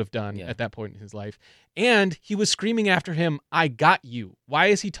that he would have done at that point in his life. And he was screaming after him, "I got you." Why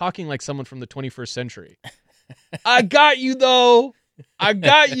is he talking like someone from the 21st century? I got you, though. I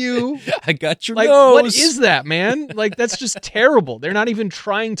got you. I got your nose. What is that, man? Like, that's just terrible. They're not even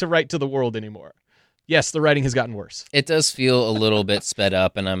trying to write to the world anymore. Yes, the writing has gotten worse. It does feel a little bit sped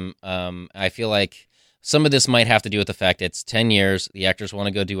up, and I feel like some of this might have to do with the fact it's 10 years. The actors want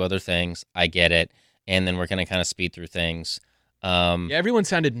to go do other things. I get it. And then we're going to kind of speed through things. Everyone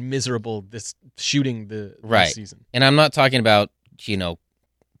sounded miserable this season. And I'm not talking about,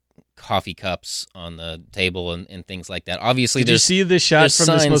 coffee cups on the table and things like that. Obviously, did you see the shot from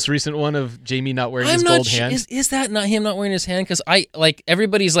this most recent one of Jaime not wearing his gold hand? Is that not him not wearing his hand? Because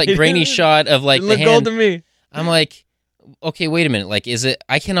everybody's like grainy shot of like the hand. Gold to me. I'm like, okay, wait a minute. Like, is it?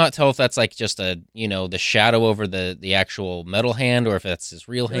 I cannot tell if that's like just the shadow over the actual metal hand, or if that's his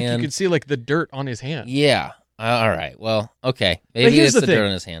real hand. You could see like the dirt on his hand. Yeah. All right. Well, okay. Maybe it's the dirt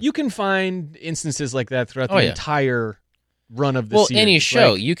on his hand. You can find instances like that throughout the entire run of the series. Well, any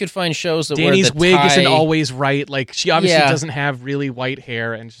show. Like, you could find shows that Dany's wig isn't always right. Like, she obviously doesn't have really white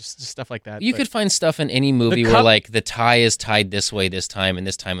hair and just stuff like that. You could find stuff in any movie where, like, the tie is tied this way this time, and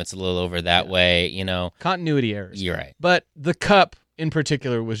this time it's a little over that way, Continuity errors. You're right. But the cup, in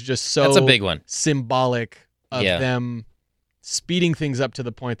particular, was just so That's a big one. Symbolic of them speeding things up to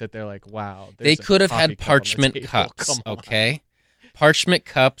the point that they're like, wow. They could have had parchment cups, okay? Parchment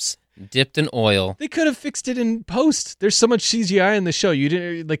cups dipped in oil. They could have fixed it in post. There's so much CGI in the show.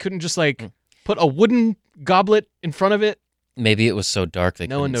 They couldn't just put a wooden goblet in front of it. Maybe it was so dark they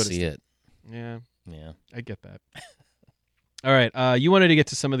couldn't see it. Yeah, I get that. All right, you wanted to get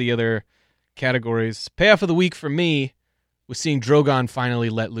to some of the other categories. Payoff of the week for me was seeing Drogon finally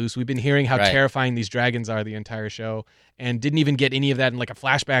let loose. We've been hearing how terrifying these dragons are the entire show, and didn't even get any of that in like a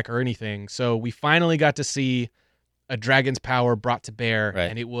flashback or anything. So we finally got to see a dragon's power brought to bear,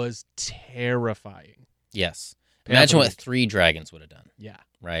 and it was terrifying. Yes. Imagine what 3 dragons would have done. Yeah.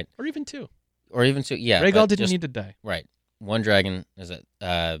 Right? Or even 2. Yeah. Rhaegal didn't need to die. Right. 1 dragon is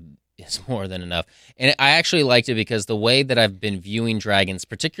more than enough. And I actually liked it because the way that I've been viewing dragons,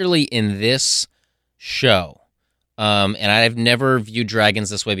 particularly in this show, and I've never viewed dragons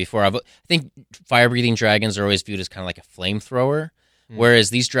this way before. I think fire-breathing dragons are always viewed as kind of like a flamethrower, whereas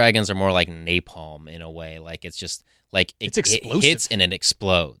these dragons are more like napalm in a way. Like, it's just like it hits and it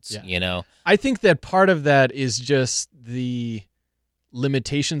explodes, I think that part of that is just the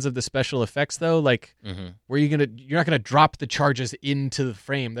limitations of the special effects, though. Like, where you're not gonna drop the charges into the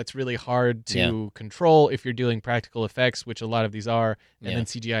frame. That's really hard to control if you're doing practical effects, which a lot of these are, and then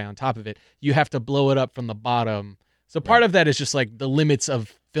CGI on top of it. You have to blow it up from the bottom. So part of that is just like the limits of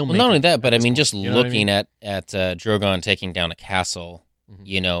filmmaking. Well, not only that, but I mean, just looking at Drogon taking down a castle.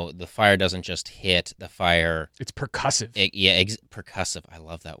 The fire doesn't just hit the fire. It's percussive. Percussive. I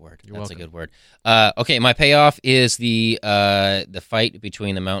love that word. You're That's welcome. a good word. Okay, my payoff is the fight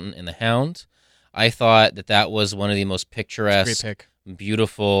between the Mountain and the Hound. I thought that was one of the most picturesque,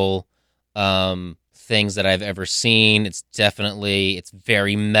 beautiful things that I've ever seen. It's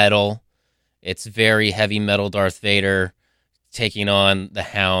very metal. It's very heavy metal Darth Vader taking on the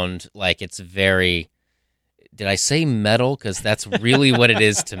Hound. Like, it's very... Did I say metal? Because that's really what it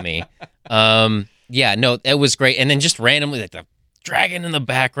is to me. It was great. And then just randomly, like, the dragon in the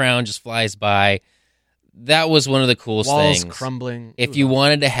background just flies by. That was one of the coolest things. Walls crumbling. If you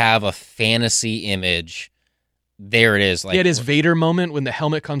wanted to have a fantasy image, there it is. Like, his Vader moment when the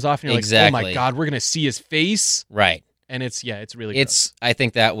helmet comes off and you're like, oh my God, we're going to see his face. Right. And it's really gross. I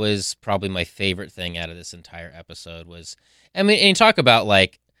think that was probably my favorite thing out of this entire episode was, and you talk about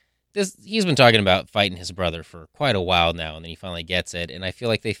like, he's been talking about fighting his brother for quite a while now, and then he finally gets it, and I feel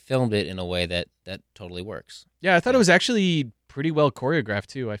like they filmed it in a way that totally works. Yeah, I thought it was actually pretty well choreographed,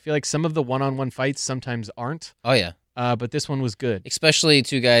 too. I feel like some of the one-on-one fights sometimes aren't. Oh, yeah. But this one was good. Especially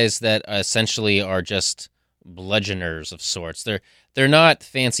 2 guys that essentially are just bludgeoners of sorts. They're not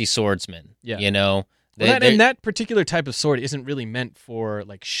fancy swordsmen, And that particular type of sword isn't really meant for,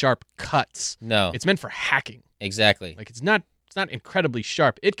 like, sharp cuts. No. It's meant for hacking. Exactly. Like, it's not incredibly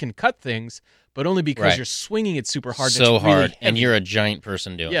sharp. It can cut things, but only because you're swinging it super hard. So and it's really hard, heavy. and you're a giant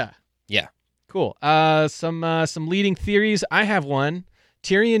person doing it. Yeah. Cool. Some leading theories. I have one.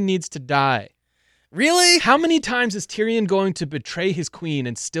 Tyrion needs to die. Really? How many times is Tyrion going to betray his queen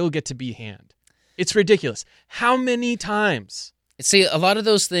and still get to be Hand? It's ridiculous. How many times? See, a lot of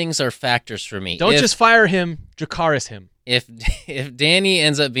those things are factors for me. Don't just fire him, Dracarys him. If Dany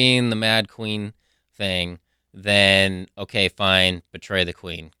ends up being the Mad Queen thing, then okay, fine, betray the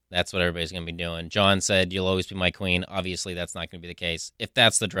queen. That's what everybody's going to be doing. Jon said, "You'll always be my queen." Obviously, that's not going to be the case if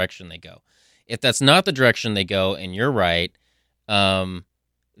that's the direction they go. If that's not the direction they go, and you're right,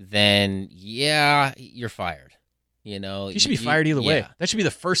 then yeah, you're fired. You know, he should be fired either way. That should be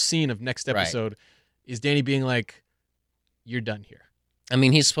the first scene of next episode. Right. Is Dany being like, "You're done here." I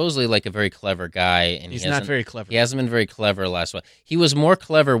mean, he's supposedly like a very clever guy, and he's not very clever. He hasn't been very clever last while. He was more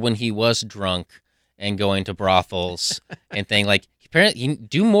clever when he was drunk and going to brothels and thing. Like, apparently, you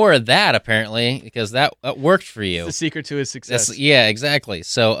do more of that apparently because that worked for you. It's the secret to his success. Yeah, exactly.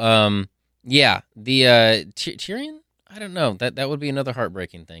 So, yeah, the Tyrion. I don't know. That would be another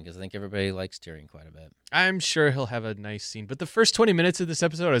heartbreaking thing because I think everybody likes Tyrion quite a bit. I'm sure he'll have a nice scene, but the first 20 minutes of this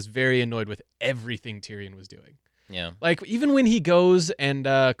episode, I was very annoyed with everything Tyrion was doing. Yeah. Like, even when he goes and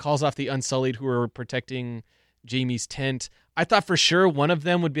calls off the Unsullied who are protecting Jaime's tent, I thought for sure one of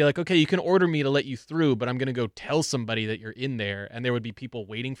them would be like, okay, you can order me to let you through, but I'm going to go tell somebody that you're in there, and there would be people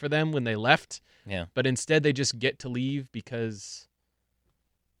waiting for them when they left. Yeah. But instead, they just get to leave because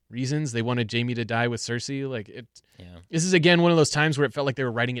reasons. They wanted Jaime to die with Cersei. Like, this is, again, one of those times where it felt like they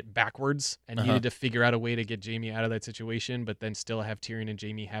were writing it backwards and needed to figure out a way to get Jaime out of that situation, but then still have Tyrion and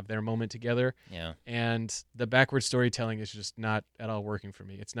Jaime have their moment together. Yeah. And the backwards storytelling is just not at all working for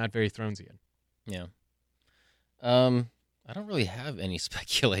me. It's not very Thronesian. Yeah. I don't really have any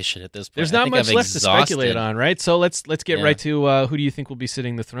speculation at this point. There's not much left to speculate on, right? So let's get right to who do you think will be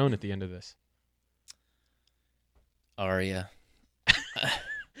sitting the throne at the end of this? Arya.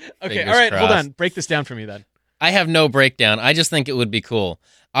 Okay, all right, hold on. Break this down for me then. I have no breakdown. I just think it would be cool.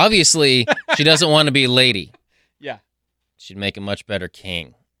 Obviously, she doesn't want to be lady. Yeah. She'd make a much better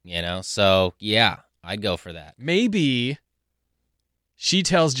king, you know? So, yeah, I'd go for that. Maybe she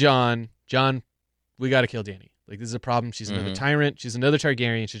tells Jon, we got to kill Dany. Like, this is a problem. She's another tyrant. She's another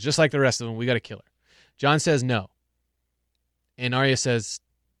Targaryen. She's just like the rest of them. We got to kill her. Jon says no. And Arya says,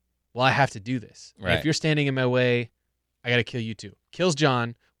 well, I have to do this. Right. If you're standing in my way, I got to kill you too. Kills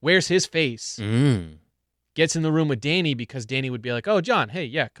Jon, wears his face, gets in the room with Dany because Dany would be like, oh, Jon, hey,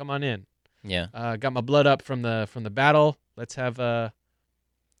 yeah, come on in. Yeah. Got my blood up from the battle. Let's have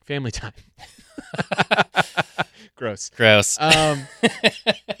family time. Gross.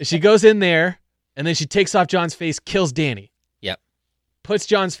 She goes in there, and then she takes off Jon's face, kills Dany. Yep. Puts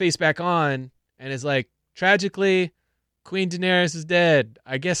Jon's face back on, and is like, tragically, Queen Daenerys is dead.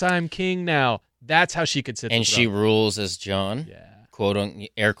 I guess I'm king now. That's how she could sit. And she rules as Jon. Yeah. Quote on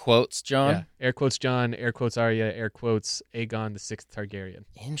air quotes Jon. Yeah. Air quotes Jon. Air quotes Arya. Air quotes Aegon the Sixth Targaryen.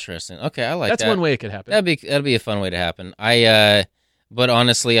 Interesting. Okay, I like that. That's one way it could happen. That'd be a fun way to happen. But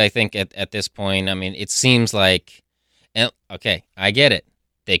honestly, I think at this point, I mean, it seems like, okay, I get it.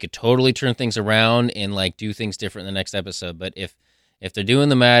 They could totally turn things around and like do things different in the next episode. But if they're doing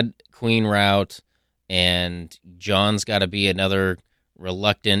the Mad Queen route and Jon's got to be another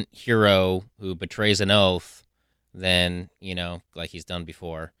reluctant hero who betrays an oath, then, you know, like he's done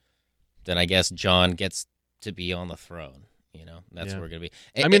before, then I guess Jon gets to be on the throne. You know, that's where we're going to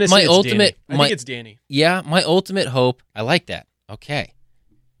be. I'm going to say Dany. I think it's Dany. Yeah, my ultimate hope, I like that. Okay.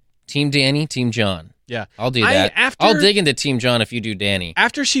 Team Dany, Team Jon. Yeah. I'll do that. I'll dig into Team Jon if you do Dany.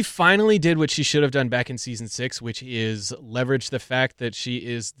 After she finally did what she should have done back in season 6, which is leverage the fact that she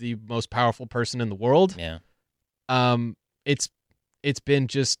is the most powerful person in the world. Yeah. It's been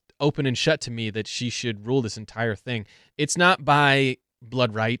just open and shut to me that she should rule this entire thing. It's not by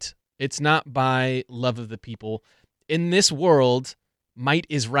blood right. It's not by love of the people. In this world, might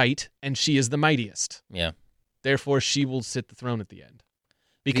is right, and she is the mightiest. Yeah. Therefore, she will sit the throne at the end.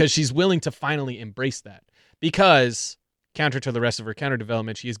 Because she's willing to finally embrace that. Because, counter to the rest of her counter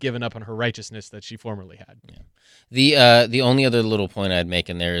development, she has given up on her righteousness that she formerly had. Yeah. The only other little point I'd make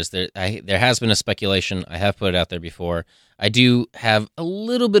in there is there has been a speculation. I have put it out there before. I do have a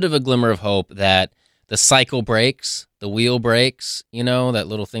little bit of a glimmer of hope that the cycle breaks, the wheel breaks. You know, that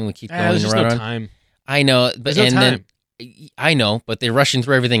little thing we keep going there's just around. No time. I know, but I know, but they're rushing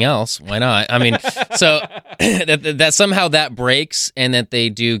through everything else. Why not? I mean, so that somehow that breaks, and that they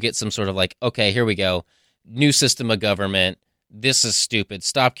do get some sort of like, okay, here we go, new system of government. This is stupid.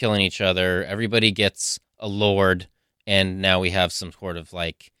 Stop killing each other. Everybody gets a lord, and now we have some sort of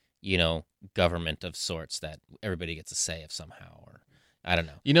like, you know, government of sorts that everybody gets a say of somehow, or I don't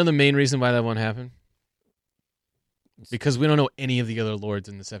know. You know the main reason why that won't happen? Because we don't know any of the other lords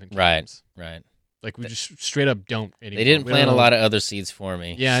in the Seven Kingdoms. Right. Like, we just straight up don't anymore. They didn't plant a lot of other seeds for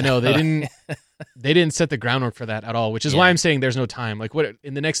me. Yeah, I know. They didn't set the groundwork for that at all, which is why I'm saying there's no time. Like, what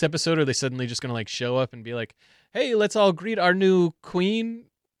in the next episode, are they suddenly just going to like show up and be like, hey, let's all greet our new queen.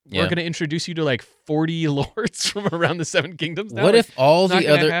 We're going to introduce you to like 40 lords from around the Seven Kingdoms. What if all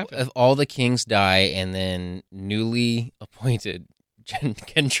the kings die and then newly appointed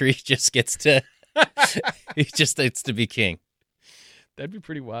Gendry just gets to he just gets to be king? That'd be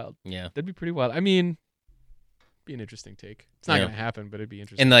pretty wild. Yeah, that'd be pretty wild. I mean, be an interesting take. It's not going to happen, but it'd be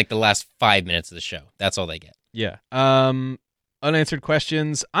interesting. In like the last 5 minutes of the show, that's all they get. Yeah. Unanswered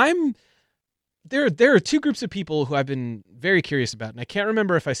questions. There are two groups of people who I've been very curious about, and I can't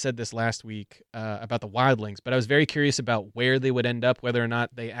remember if I said this last week about the wildlings, but I was very curious about where they would end up, whether or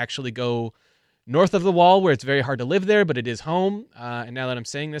not they actually go north of the wall, where it's very hard to live there, but it is home. And now that I'm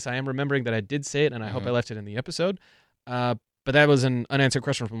saying this, I am remembering that I did say it, and I hope I left it in the episode. But that was an unanswered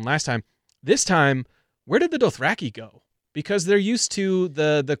question from last time. This time, where did the Dothraki go? Because they're used to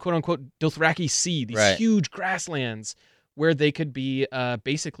the quote-unquote Dothraki Sea, these huge grasslands, where they could be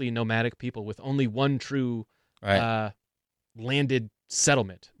basically nomadic people with only one true landed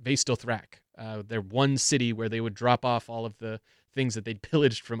settlement, Vaes Dothrak. They're one city where they would drop off all of the things that they'd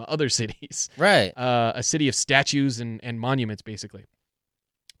pillaged from other cities. Right. A city of statues and monuments, basically.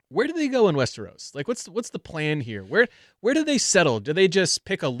 Where do they go in Westeros? Like, what's the plan here? Where do they settle? Do they just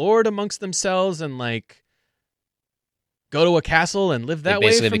pick a lord amongst themselves and like go to a castle and live that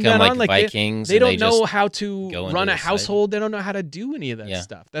way from become then on? Like Vikings. They don't know how to run a household. They don't know how to do any of that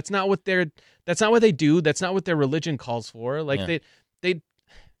stuff. That's not what they do. That's not what their religion calls for. Like the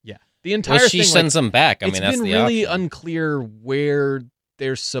entire thing. She sends them back. I mean, that's the option. It's been really unclear where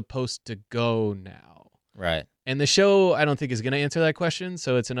they're supposed to go now. Right. And the show, I don't think, is going to answer that question,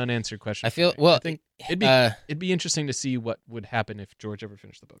 so it's an unanswered question. I think it'd be interesting to see what would happen if George ever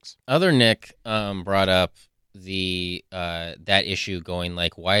finished the books. Other Nick brought up the that issue, going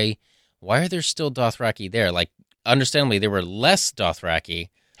like, why are there still Dothraki there? Like, understandably, there were less Dothraki.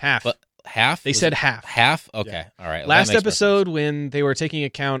 Half. But half? They said half. Half? Okay. Yeah. All right. Last episode, when they were taking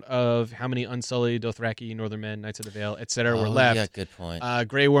account of how many Unsullied, Dothraki, Northern Men, Knights of the Vale, etc. were left. Yeah, good point.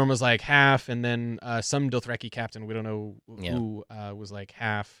 Grey Worm was like half, and then some Dothraki captain, we don't know who, was like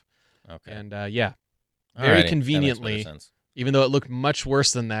half. Okay. And very conveniently, even though it looked much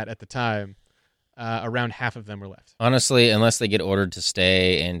worse than that at the time, around half of them were left. Honestly, unless they get ordered to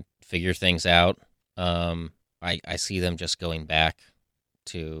stay and figure things out, I see them just going back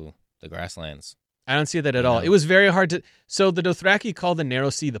to the grasslands. I don't see that at all. It was very hard to... So the Dothraki call the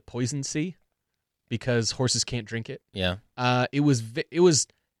Narrow Sea the Poison Sea because horses can't drink it. Yeah. It was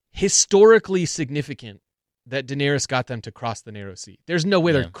historically significant that Daenerys got them to cross the Narrow Sea. There's no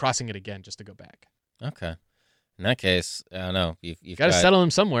way they're crossing it again just to go back. Okay. In that case, I don't know. You've got to settle them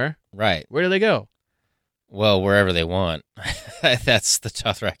somewhere. Right. Where do they go? Well, wherever they want. That's the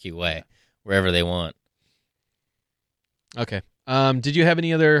Dothraki way. Wherever they want. Okay. Did you have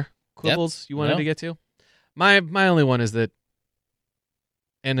any other quibbles you wanted to get to? My only one is that,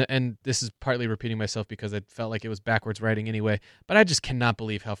 and this is partly repeating myself because it felt like it was backwards writing anyway, but I just cannot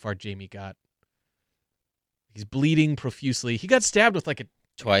believe how far Jaime got. He's bleeding profusely. He got stabbed with like a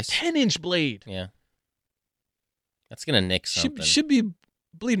 10-inch blade. Yeah. That's going to nick something. Should be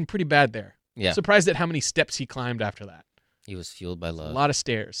bleeding pretty bad there. Yeah. Surprised at how many steps he climbed after that. He was fueled by love. A lot of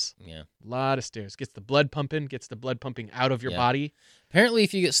stairs. Yeah. A lot of stairs. Gets the blood pumping, out of your body. Apparently,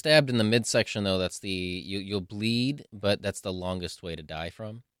 if you get stabbed in the midsection, though, that's you'll bleed, but that's the longest way to die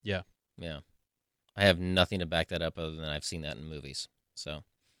from. Yeah. Yeah. I have nothing to back that up other than I've seen that in movies. So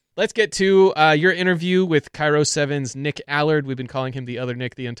let's get to your interview with Cairo 7's Nick Allard. We've been calling him the other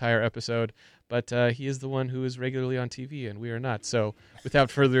Nick the entire episode, but he is the one who is regularly on TV, and we are not. So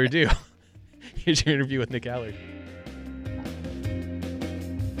without further ado, here's your interview with Nick Allard.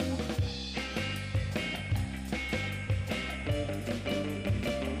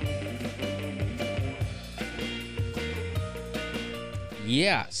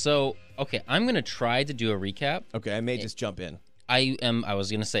 Yeah, so, okay, I'm going to try to do a recap. Okay, I may just jump in. I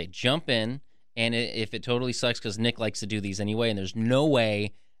was going to say, jump in, and if it totally sucks, because Nick likes to do these anyway, and there's no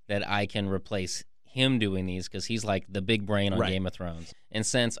way that I can replace him doing these, because he's like the big brain on Game of Thrones. And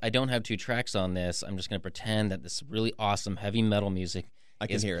since I don't have 2 tracks on this, I'm just going to pretend that this really awesome heavy metal music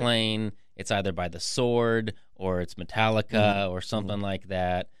is playing. It's either by The Sword, or it's Metallica, or something like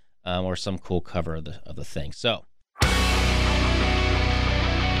that, or some cool cover of the thing. So...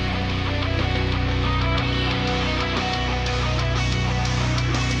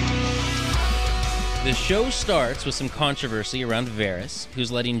 The show starts with some controversy around Varys,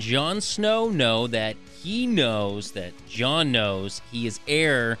 who's letting Jon Snow know that he knows that Jon knows he is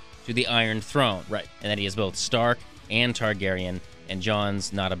heir to the Iron Throne. Right. And that he is both Stark and Targaryen, and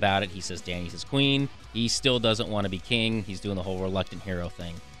Jon's not about it. He says Dany's his queen. He still doesn't want to be king. He's doing the whole reluctant hero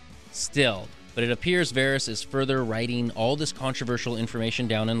thing. Still, But it appears Varys is further writing all this controversial information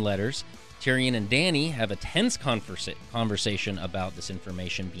down in letters. Tyrion and Dany have a tense conversation about this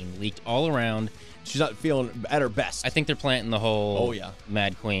information being leaked all around. She's not feeling at her best. I think they're planting the whole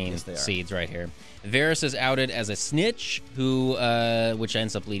Mad Queen seeds right here. Varys is outed as a snitch, which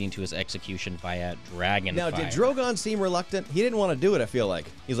ends up leading to his execution via dragon fire. Now, did Drogon seem reluctant? He didn't want to do it, I feel like.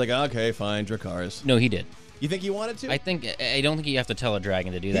 He's like, okay, fine, Dracarys. No, he did. You think he wanted to? I don't think you have to tell a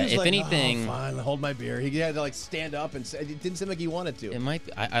dragon to do that. If anything, fine, hold my beer. He had to stand up, and it didn't seem like he wanted to. It might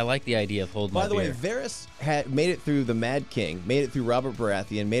be. I like the idea of hold my beer. By the way, Varys had made it through the Mad King, made it through Robert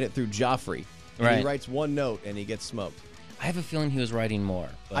Baratheon, made it through Joffrey. Right. He writes one note and he gets smoked. I have a feeling he was writing more.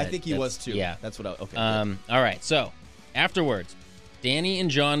 I think he was too. Yeah, that's what I. Okay. All right. So afterwards, Dany and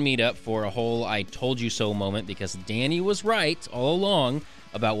Jon meet up for a whole "I told you so" moment because Dany was right all along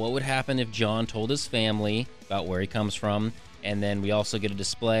about what would happen if Jon told his family about where he comes from. And then we also get a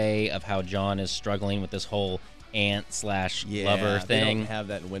display of how Jon is struggling with this whole aunt/lover thing. They don't have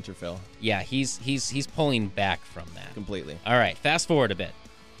that in Winterfell. Yeah, he's pulling back from that. Completely. All right, fast forward a bit.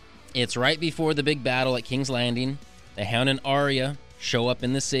 It's right before the big battle at King's Landing. The Hound and Arya show up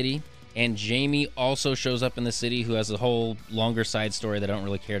in the city, and Jaime also shows up in the city, who has a whole longer side story that I don't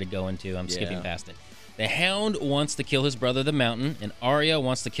really care to go into. I'm skipping past it. The Hound wants to kill his brother, the Mountain, and Arya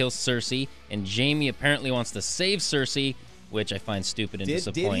wants to kill Cersei, and Jaime apparently wants to save Cersei, which I find stupid and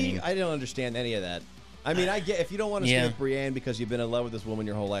disappointing. Did he? I don't understand any of that. I mean, I get if you don't want to stay with Brienne because you've been in love with this woman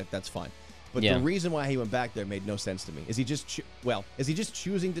your whole life, that's fine. But the reason why he went back there made no sense to me. Is he just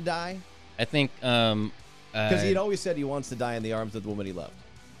choosing to die? I think because he had always said he wants to die in the arms of the woman he loved.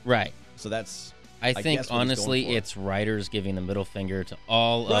 Right. So that's. I think honestly, it's writers giving the middle finger to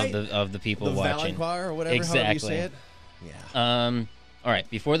all of the people watching. The Valonqar or whatever. Exactly. However you say it. Yeah. All right.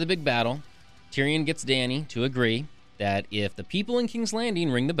 Before the big battle, Tyrion gets Dany to agree that if the people in King's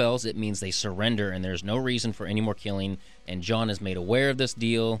Landing ring the bells, it means they surrender and there's no reason for any more killing. And Jon is made aware of this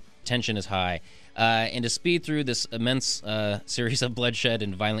deal. Tension is high. And to speed through this immense series of bloodshed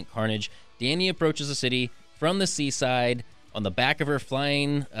and violent carnage, Dany approaches the city from the seaside on the back of her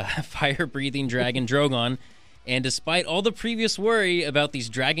flying, fire-breathing dragon Drogon. And despite all the previous worry about these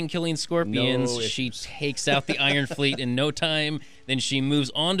dragon-killing scorpions, she takes out the Iron Fleet in no time. Then she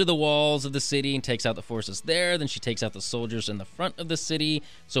moves onto the walls of the city and takes out the forces there. Then she takes out the soldiers in the front of the city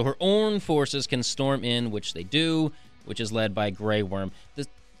so her own forces can storm in, which they do, which is led by Grey Worm. The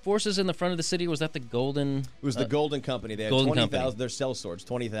forces in the front of the city, was that the Golden... It was the Golden Company. They had 20,000. They're sellswords,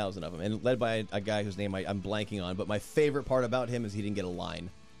 20,000 of them. And led by a guy whose name I'm blanking on. But my favorite part about him is he didn't get a line.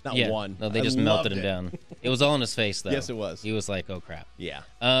 Not one. No, they just melted him down. It was all in his face, though. Yes, it was. He was like, oh, crap. Yeah.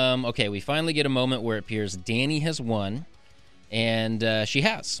 Okay, we finally get a moment where it appears Dany has won, and she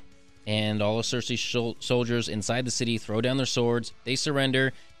has. And all of Cersei's soldiers inside the city throw down their swords. They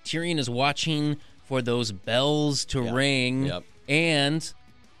surrender. Tyrion is watching for those bells to ring. Yep. And,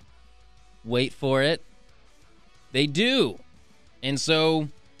 wait for it, they do. And so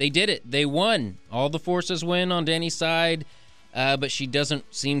they did it. They won. All the forces win on Dany's side. But she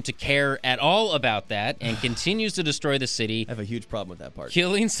doesn't seem to care at all about that and continues to destroy the city. I have a huge problem with that part.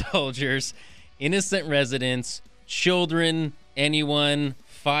 Killing soldiers, innocent residents, children, anyone,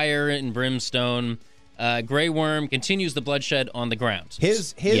 fire and brimstone. Grey Worm continues the bloodshed on the ground.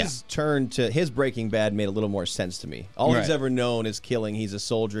 His turn to his Breaking Bad made a little more sense to me. All he's ever known is killing. He's a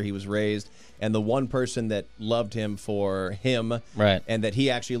soldier. He was raised. And the one person that loved him for him and that he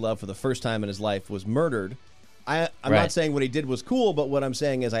actually loved for the first time in his life was murdered. I'm not saying what he did was cool, but what I'm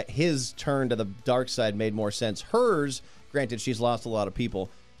saying is his turn to the dark side made more sense. Hers, granted, she's lost a lot of people.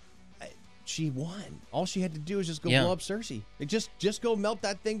 She won. All she had to do is just go blow up Cersei. Just go melt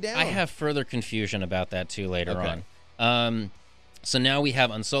that thing down. I have further confusion about that, too, later on. So now we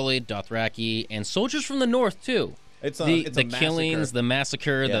have Unsullied, Dothraki, and soldiers from the north, too. It's the killings, the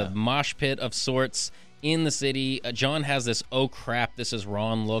massacre, the mosh pit of sorts in the city. Jon has this, oh crap, this is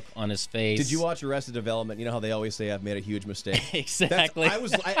wrong look on his face. Did you watch Arrested Development? You know how they always say I've made a huge mistake? Exactly.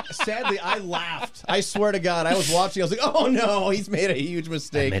 Sadly, I laughed. I swear to God, I was watching. I was like, oh no, he's made a huge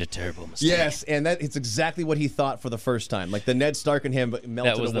mistake. I made a terrible mistake. Yes, and it's exactly what he thought for the first time. Like the Ned Stark and him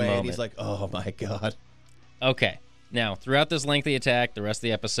melted away, and he's like, oh my God. Okay. Now, throughout this lengthy attack, the rest of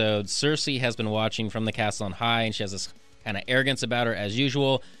the episode, Cersei has been watching from the castle on high, and she has this kind of arrogance about her as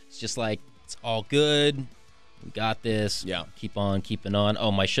usual. It's just like, it's all good. We got this. Yeah. Keep on keeping on.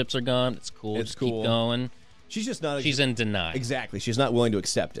 Oh, my ships are gone. It's cool. It's just cool. Keep going. She's just not. She's in denial. Exactly. She's not willing to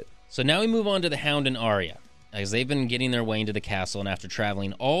accept it. So now we move on to the Hound and Arya, as they've been getting their way into the castle, and after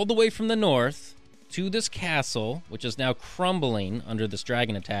traveling all the way from the north to this castle, which is now crumbling under this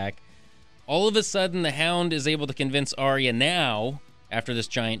dragon attack, all of a sudden the Hound is able to convince Arya now after this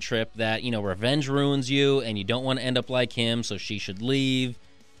giant trip that, revenge ruins you and you don't want to end up like him, so she should leave.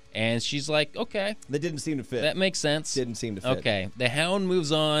 And she's like, okay. That didn't seem to fit. That makes sense. Didn't seem to fit. Okay. The Hound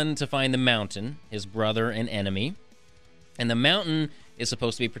moves on to find the Mountain, his brother and enemy. And the Mountain is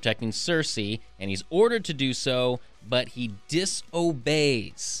supposed to be protecting Cersei, and he's ordered to do so, but he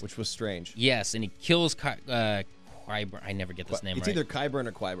disobeys. Which was strange. Yes, and he kills Qyburn. I never get this name right. It's either Qyburn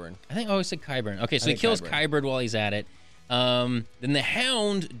or Qyburn. I think I always said Qyburn. Okay, so he kills Qyburn while he's at it. Then the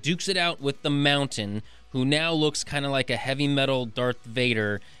Hound dukes it out with the Mountain, who now looks kind of like a heavy metal Darth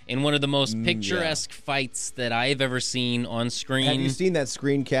Vader in one of the most picturesque fights that I've ever seen on screen. Have you seen that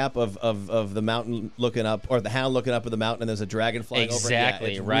screen cap of the Mountain looking up, or the Hound looking up at the mountain, and there's a dragon flying over it?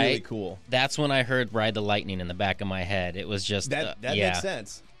 Exactly, it's right? Really cool. That's when I heard Ride the Lightning in the back of my head. It was just... That makes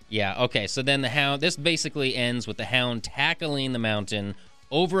sense. Yeah, okay, so then the Hound... This basically ends with the Hound tackling the Mountain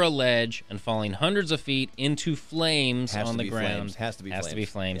over a ledge and falling hundreds of feet into flames on the ground. Has to be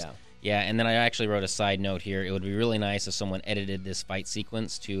flames. Yeah, and then I actually wrote a side note here. It would be really nice if someone edited this fight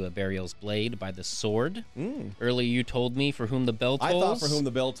sequence to Burial's Blade by the sword. Earlier you told me For Whom the Bell Tolls. I thought For Whom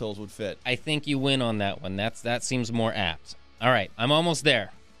the Bell Tolls would fit. I think you win on that one. That seems more apt. All right, I'm almost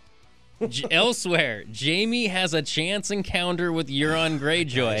there. Elsewhere, Jaime has a chance encounter with Euron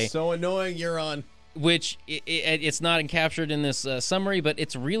Greyjoy. So annoying, Euron. Which it's not captured in this summary, but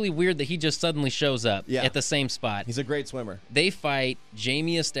it's really weird that he just suddenly shows up at the same spot. He's a great swimmer. They fight.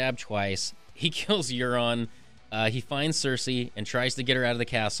 Jaime is stabbed twice. He kills Euron. He finds Cersei and tries to get her out of the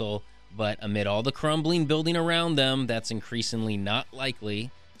castle, but amid all the crumbling building around them, that's increasingly not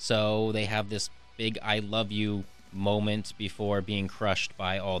likely. So they have this big I love you moment before being crushed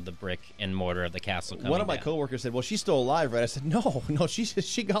by all the brick and mortar of the castle coming One of my down. coworkers said, well, she's still alive, right? I said, no,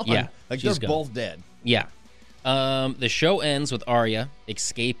 she gone. Yeah, they're both dead. Yeah. The show ends with Arya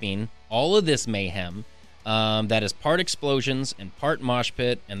escaping all of this mayhem that is part explosions and part mosh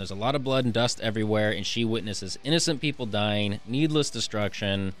pit, and there's a lot of blood and dust everywhere, and she witnesses innocent people dying, needless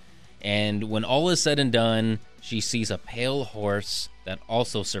destruction, and when all is said and done, she sees a pale horse that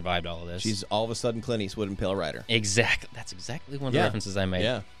also survived all of this. She's all of a sudden Clint Eastwood and Pale Rider. Exactly. That's exactly one of the references I made.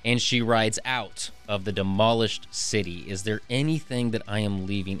 Yeah. And she rides out of the demolished city. Is there anything that I am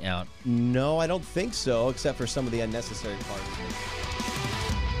leaving out? No, I don't think so, except for some of the unnecessary parts.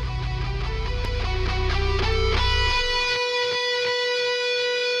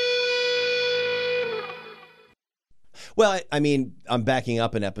 Well, I mean, I'm backing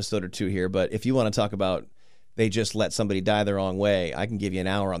up an episode or two here, but if you want to talk about they just let somebody die the wrong way, I can give you an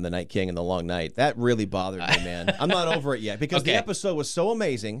hour on The Night King and The Long Night. That really bothered me, man. I'm not over it yet because the episode was so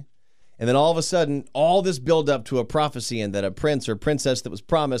amazing, and then all of a sudden, all this build up to a prophecy and that a prince or princess that was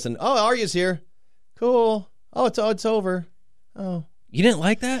promised, and Arya's here. Cool. Oh, it's over. Oh. You didn't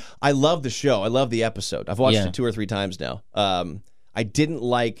like that? I love the show. I love the episode. I've watched it 2 or 3 times now. I didn't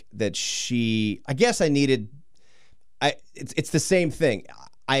like that she... I guess I needed... It's the same thing.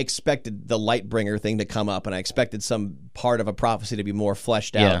 I expected the Lightbringer thing to come up, and I expected some part of a prophecy to be more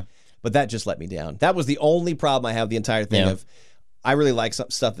fleshed out. But that just let me down. That was the only problem I have the entire thing of. I really like some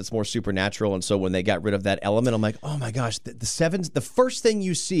stuff that's more supernatural, and so when they got rid of that element, I'm like, oh my gosh, the first thing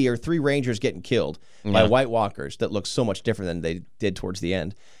you see are 3 Rangers getting killed by White Walkers that look so much different than they did towards the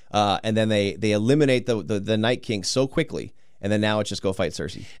end. And then they eliminate the Night King so quickly. And then now it's just go fight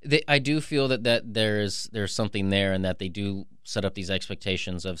Cersei. I do feel that there's something there, and that they do set up these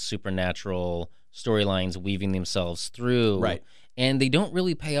expectations of supernatural storylines weaving themselves through. Right. And they don't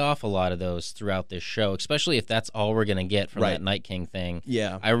really pay off a lot of those throughout this show, especially if that's all we're going to get from that Night King thing.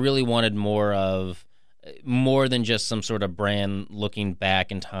 Yeah. I really wanted more than just some sort of Bran looking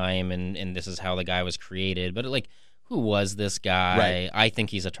back in time and this is how the guy was created. But who was this guy? Right. I think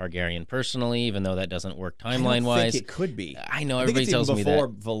he's a Targaryen personally, even though that doesn't work timeline-wise. I think it could be. I know everybody tells me that. Before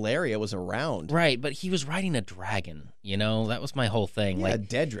Valeria was around. Right, but he was riding a dragon, That was my whole thing. Yeah, a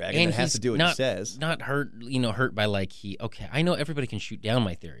dead dragon that has to do what he says. Not hurt, hurt by okay, I know everybody can shoot down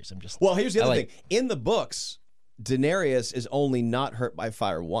my theories. Well, here's the other thing. In the books, Daenerys is only not hurt by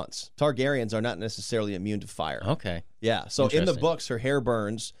fire once. Targaryens are not necessarily immune to fire. Okay. Yeah, so in the books, her hair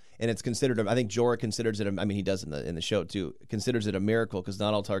burns. And it's considered, I think Jorah considers it, he does in the show too, considers it a miracle because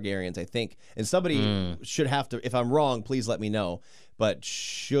not all Targaryens, I think, and somebody should have to, if I'm wrong, please let me know, but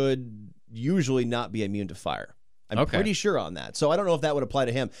should usually not be immune to fire. I'm pretty sure on that. So I don't know if that would apply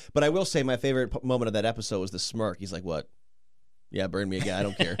to him, but I will say my favorite moment of that episode was the smirk. He's like, what? Yeah, burn me a guy, I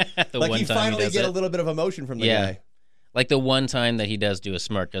don't care. He finally get a little bit of emotion from the guy. Like the one time that he does do a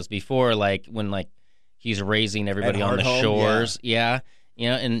smirk, because before, when he's raising everybody on the shores,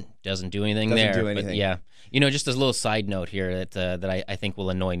 and doesn't do anything there. But yeah. Just a little side note here that I think will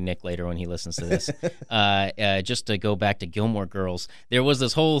annoy Nick later when he listens to this. Just to go back to Gilmore Girls, there was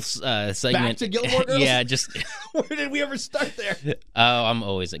this whole segment. Back to Gilmore Girls? Yeah, just... Where did we ever start there? Oh, I'm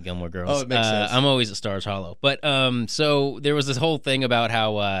always at Gilmore Girls. Oh, it makes sense. I'm always at Stars Hollow. But so there was this whole thing about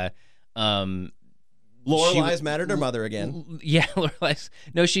how... Lorelai's mad at her mother again. Yeah, Lorelai's...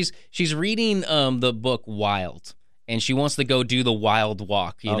 No, she's reading the book Wild. And she wants to go do the wild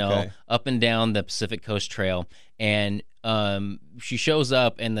walk, up and down the Pacific Coast Trail. And she shows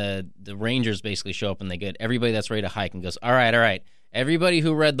up, and the rangers basically show up, and they get everybody that's ready to hike and goes, all right. Everybody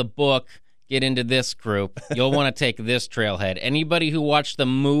who read the book, get into this group. You'll want to take this trailhead. Anybody who watched the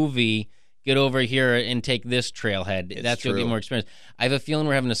movie, get over here and take this trailhead. That's you'll get more experience. I have a feeling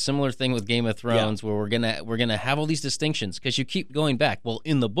we're having a similar thing with Game of Thrones, where we're gonna have all these distinctions because you keep going back. Well,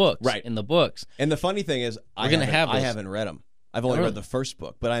 in the books, in the books. And the funny thing is, I haven't read them. I've only read the first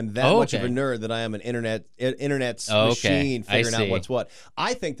book, but I'm that much of a nerd that I am an internet's machine figuring out what's what.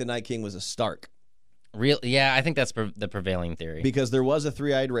 I think the Night King was a Stark. Yeah, I think that's the prevailing theory. Because there was a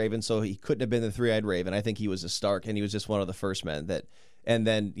three-eyed raven, so he couldn't have been the three-eyed raven. I think he was a Stark, and he was just one of the first men that. And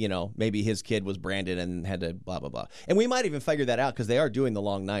then, maybe his kid was branded and had to blah, blah, blah. And we might even figure that out because they are doing The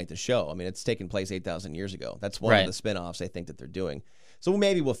Long Night, the show. I mean, it's taken place 8,000 years ago. That's one of the spinoffs I think that they're doing. So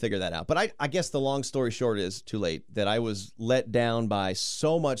maybe we'll figure that out. But I guess the long story short is, too late, that I was let down by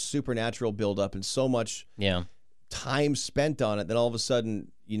so much supernatural buildup and so much time spent on it that all of a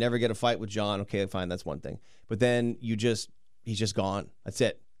sudden you never get a fight with Jon. Okay, fine, that's one thing. But then he's just gone. That's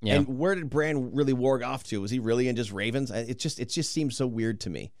it. Yeah. And where did Bran really warg off to? Was he really in just ravens? It just seems so weird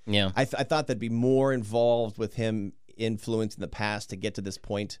to me. Yeah, I thought that'd be more involved with him influence in the past to get to this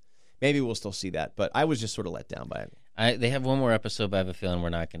point. Maybe we'll still see that, but I was just sort of let down by it. They have one more episode, but I have a feeling we're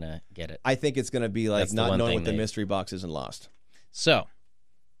not going to get it. I think it's going to be like not knowing what the mystery box is in Lost. So,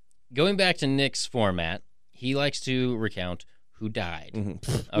 going back to Nick's format, he likes to recount who died. Mm-hmm.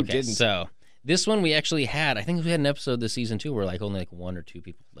 Okay, who didn't? So... This one we actually had. I think we had an episode this season too where only one or two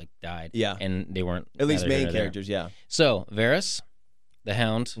people died. Yeah, and they weren't at least main characters. Yeah. So Varys, the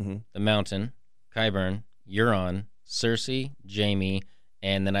Hound, the Mountain, Qyburn, Euron, Cersei, Jaime,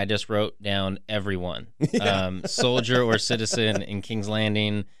 and then I just wrote down everyone. Soldier or citizen in King's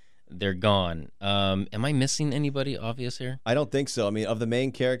Landing. They're gone. Am I missing anybody obvious here? I don't think so. I mean, of the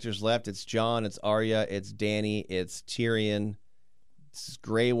main characters left, it's Jon, it's Arya, it's Dany, it's Tyrion, it's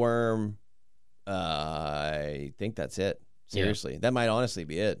Grey Worm. I think that's it. Seriously, that might honestly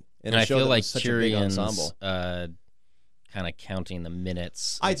be it. And I feel like Tyrion's kind of counting the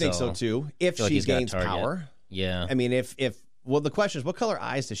minutes. I think so too. If she gains power, yeah. I mean, if the question is, what color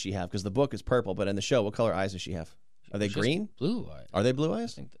eyes does she have? Because the book is purple, but in the show, what color eyes does she have? Are they green? Blue eyes. Are they blue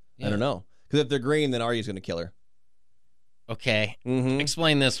eyes? I don't know. Because if they're green, then Arya's going to kill her. Okay. Mm-hmm.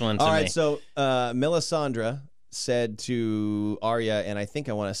 Explain this one to me. All right. So Melisandre said to Arya, and I think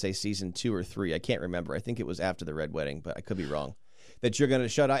I want to say season 2 or 3. I can't remember. I think it was after the Red Wedding, but I could be wrong. That you're going to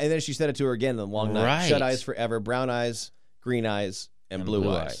shut eyes. And then she said it to her again in the Long Night. Right. Shut eyes forever. Brown eyes, green eyes, and blue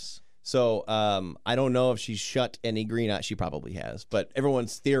eyes. So I don't know if she's shut any green eyes. She probably has. But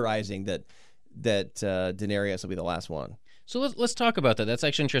everyone's theorizing that Daenerys will be the last one. So let's talk about that. That's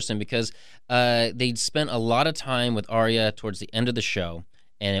actually interesting because they'd spent a lot of time with Arya towards the end of the show.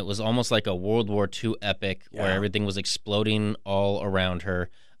 And it was almost like a World War II epic where everything was exploding all around her.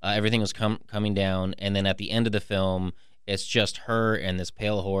 Everything was coming down. And then at the end of the film, it's just her and this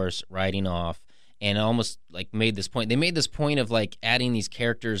pale horse riding off. And it almost made this point. They made this point of adding these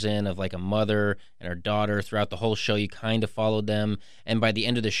characters in of a mother and her daughter throughout the whole show. You kind of followed them. And by the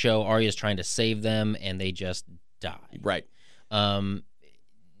end of the show, Arya's trying to save them and they just die. Right.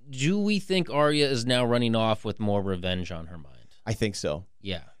 Do we think Arya is now running off with more revenge on her mind? I think so.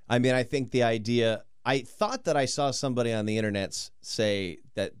 Yeah. I mean, I think the idea... I thought that I saw somebody on the internet say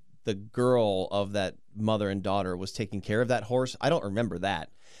that the girl of that mother and daughter was taking care of that horse. I don't remember that.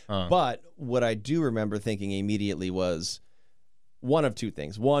 But what I do remember thinking immediately was one of two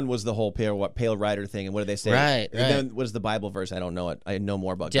things. One was the whole pale rider thing, and what did they say? Right. And then what is the Bible verse? I don't know it. I know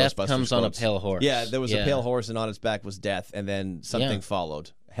more about Death Ghostbusters comes quotes. on a pale horse. Yeah, there was a pale horse, and on its back was death, and then something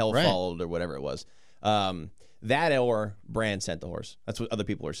followed. Hell followed, or whatever it was. That or Bran sent the horse. That's what other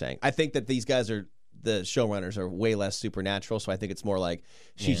people are saying. I think that these guys the showrunners are way less supernatural, so I think it's more like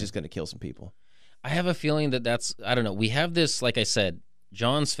she's just going to kill some people. I have a feeling that's, I don't know. We have this, like I said,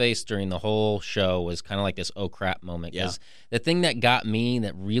 Jon's face during the whole show was kind of like this oh crap moment. Because the thing that got me,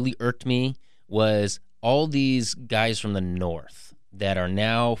 that really irked me, was all these guys from the north that are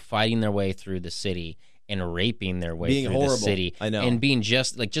now fighting their way through the city and raping their way through the city. I know. And being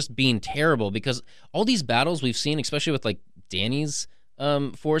just being terrible, because all these battles we've seen, especially with Dany's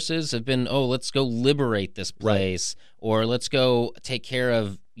forces have been, let's go liberate this place, or let's go take care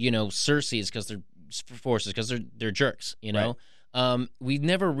of Cersei's because they're forces because they're jerks. We've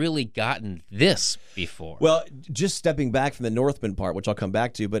never really gotten this before. Well, just stepping back from the Northman part, which I'll come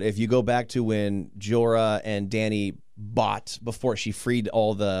back to, but if you go back to when Jorah and Dany bought before she freed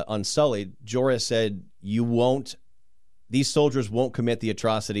all the Unsullied, Jorah said, these soldiers won't commit the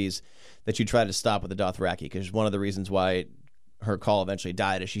atrocities that you try to stop with the Dothraki, because one of the reasons why her call eventually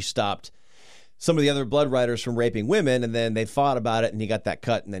died is she stopped some of the other blood riders from raping women, and then they fought about it, and he got that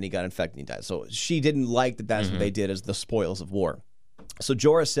cut, and then he got infected and he died. So she didn't like that that's what they did as the spoils of war. So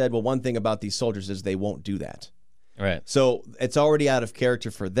Jorah said, well, one thing about these soldiers is they won't do that. Right. So it's already out of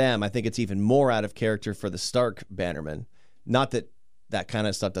character for them. I think it's even more out of character for the Stark bannermen. Not that that kind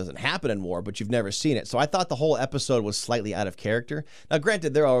of stuff doesn't happen in war, but you've never seen it. So I thought the whole episode was slightly out of character. Now,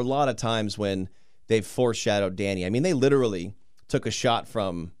 granted, there are a lot of times when they've foreshadowed Dany. I mean, they literally took a shot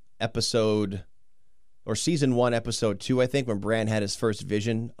from season 1, episode 2, I think, when Bran had his first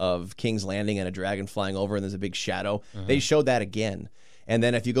vision of King's Landing and a dragon flying over and there's a big shadow. They showed that again. And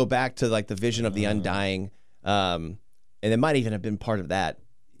then if you go back to like the vision of the Undying, and it might even have been part of that,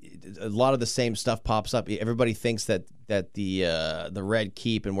 a lot of the same stuff pops up. Everybody thinks that the Red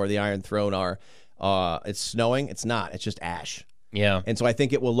Keep and where the Iron Throne are, it's snowing. It's not. It's just ash. Yeah. And so I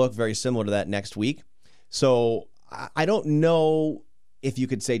think it will look very similar to that next week. So I don't know if you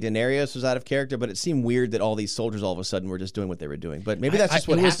could say Daenerys was out of character, but it seemed weird that all these soldiers all of a sudden were just doing what they were doing. But maybe that's just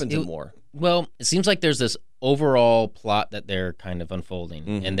what happens in war. Well, it seems like there's this overall plot that they're kind of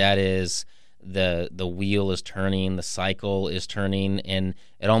unfolding, and that is the wheel is turning, the cycle is turning, and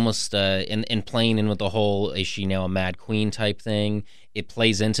it almost in playing in with the whole is she now a mad queen type thing, it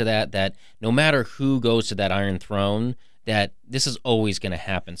plays into that no matter who goes to that Iron Throne, that this is always going to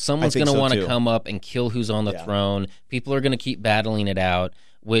happen. Someone's going to want to come up and kill who's on the throne. People are going to keep battling it out,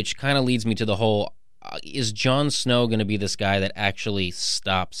 which kind of leads me to the whole, is Jon Snow going to be this guy that actually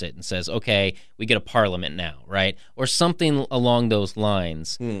stops it and says, okay, we get a parliament now, right? Or something along those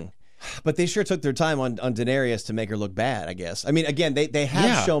lines. But they sure took their time on Daenerys to make her look bad, I guess. I mean, again, they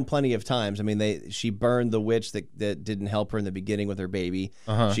have shown plenty of times. I mean, she burned the witch that didn't help her in the beginning with her baby.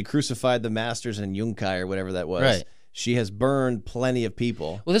 She crucified the masters in Yunkai or whatever that was. Right. She has burned plenty of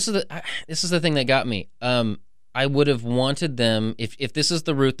people. Well, this is the thing that got me. I would have wanted them, if this is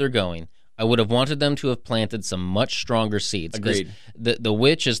the route they're going, I would have wanted them to have planted some much stronger seeds. Agreed. The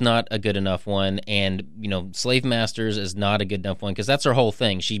witch is not a good enough one, and slave masters is not a good enough one, because that's her whole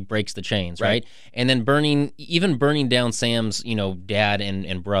thing. She breaks the chains, right? And then burning down Sam's dad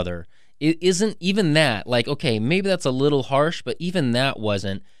and brother. It isn't even that. Like, okay, maybe that's a little harsh, but even that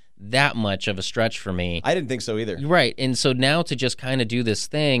wasn't that much of a stretch for me. I didn't think so either. Right. And so now to just kind of do this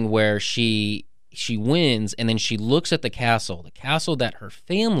thing where she wins, and then she looks at the castle that her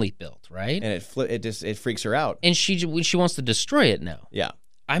family built, right? And it freaks her out. And she wants to destroy it now. Yeah.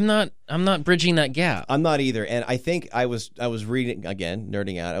 I'm not bridging that gap. I'm not either. And I think I was reading, again,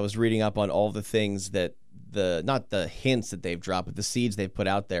 nerding out. I was reading up on all the things that not the hints that they've dropped, but the seeds they've put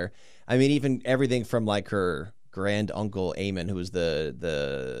out there. I mean, even everything from like her grand uncle Aemon, who was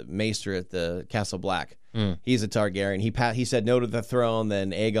the maester at the Castle Black. He's a Targaryen. He said no to the throne.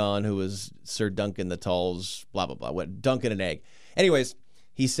 Then Aegon, who was Sir Duncan the Tall's, blah blah blah. What Duncan and Egg. Anyways,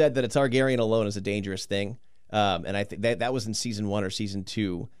 he said that a Targaryen alone is a dangerous thing. And I think that was in season 1 or season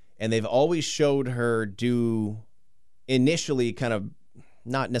 2. And they've always showed her do initially kind of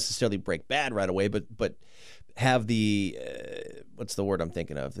not necessarily break bad right away, but have the what's the word I'm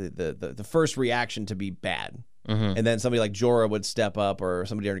thinking of? The first reaction to be bad. And then somebody like Jorah would step up, or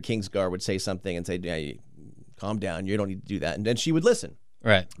somebody under Kingsguard would say something and say, yeah, calm down, you don't need to do that. And then she would listen.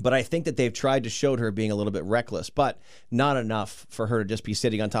 Right. But I think that they've tried to show her being a little bit reckless, but not enough for her to just be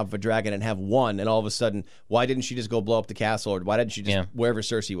sitting on top of a dragon and have one, and all of a sudden, why didn't she just go blow up the castle, or why didn't she just, wherever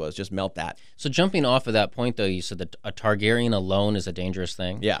Cersei was, just melt that? So jumping off of that point, though, you said that a Targaryen alone is a dangerous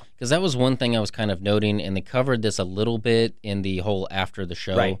thing? Yeah. Because that was one thing I was kind of noting, and they covered this a little bit in the whole after the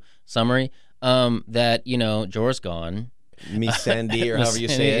show summary, that, Jorah's gone. Missandei, or however you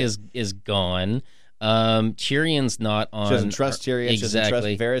say it. is gone. Tyrion's not on. She doesn't trust Tyrion. Exactly. She doesn't trust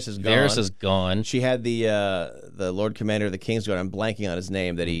Varys is gone. Varys is gone. She had the Lord Commander of the Kingsguard. I'm blanking on his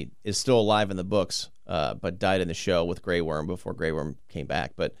name. That he is still alive in the books, but died in the show with Grey Worm before Grey Worm came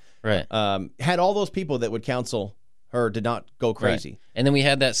back. But had all those people that would counsel her to not go crazy. Right. And then we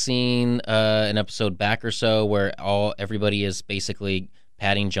had that scene, an episode back or so, where everybody is basically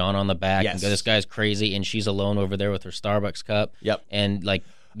patting Jon on the back and go, this guy's crazy, and she's alone over there with her Starbucks cup. Yep. And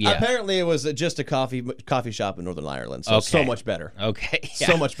apparently it was just a coffee shop in Northern Ireland, so much better. Okay.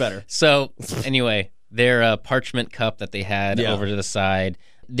 So much better. So anyway, their parchment cup that they had over to the side.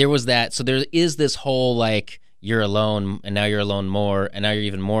 There was that. So there is this whole like you're alone, and now you're alone more, and now you're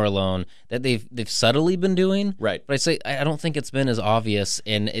even more alone that they've subtly been doing. Right. But I don't think it's been as obvious,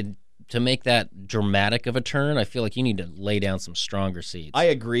 and to make that dramatic of a turn, I feel like you need to lay down some stronger seeds. I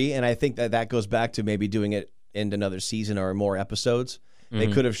agree, and I think that goes back to maybe doing it in another season or more episodes. They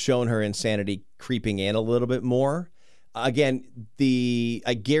could have shown her insanity creeping in a little bit more. Again,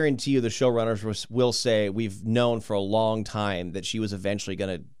 I guarantee you the showrunners will say we've known for a long time that she was eventually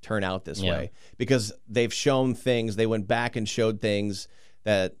going to turn out this way because they've shown things. They went back and showed things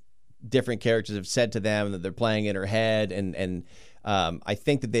that different characters have said to them that they're playing in her head. And I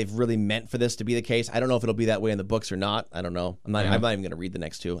think that they've really meant for this to be the case. I don't know if it'll be that way in the books or not. I don't know. I'm not even going to read the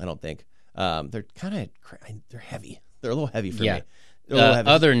next two, I don't think. They're kind of they're heavy. They're a little heavy for me.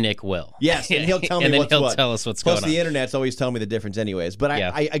 Other Nick will. Yes, and he'll tell me and what's what. And he'll tell us what's Plus, going on. The internet's always telling me the difference anyways. But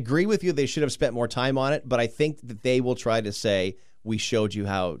I agree with you. They should have spent more time on it. But I think that they will try to say, we showed you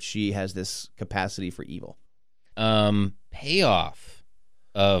how she has this capacity for evil. Payoff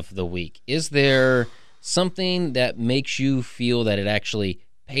of the week. Is there something that makes you feel that it actually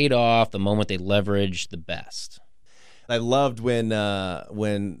paid off the moment they leveraged the best? I loved when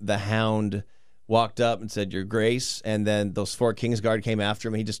the Hound walked up and said, "Your Grace," and then those 4 Kingsguard came after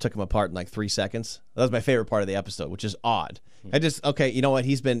him, and he just took him apart in like 3 seconds. That was my favorite part of the episode, which is odd. You know what?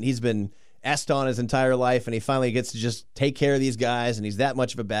 He's been essed on his entire life, and he finally gets to just take care of these guys, and he's that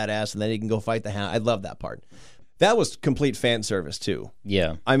much of a badass, and then he can go fight the Hound. I love that part. That was complete fan service too.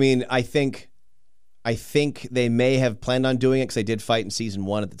 Yeah. I mean, I think they may have planned on doing it because they did fight in season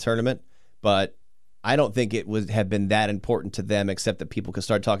 1 at the tournament, but I don't think it would have been that important to them, except that people could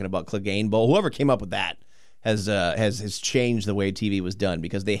start talking about Clegane Bowl. Whoever came up with that has changed the way TV was done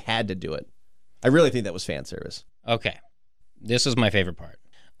because they had to do it. I really think that was fan service. Okay, this is my favorite part.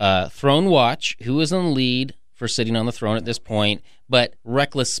 Throne Watch. Who is in the lead for sitting on the throne at this point? But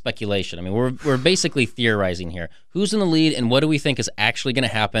reckless speculation. I mean, we're basically theorizing here. Who's in the lead, and what do we think is actually going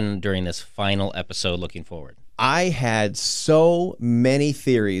to happen during this final episode? Looking forward. I had so many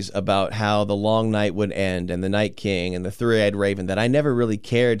theories about how the Long Night would end and the Night King and the Three-Eyed Raven that I never really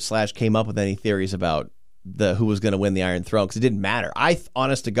cared / came up with any theories about who was going to win the Iron Throne because it didn't matter. I,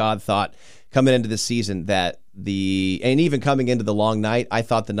 honest to God, thought coming into the season and even coming into the Long Night, I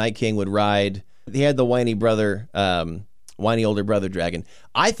thought the Night King would ride. He had the whiny older brother dragon.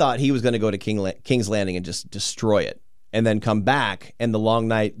 I thought he was going to go to King's Landing and just destroy it and then come back, and the Long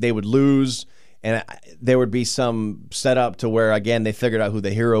Night, they would lose. And there would be some setup to where, again, they figured out who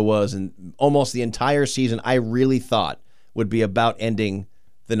the hero was. And almost the entire season, I really thought would be about ending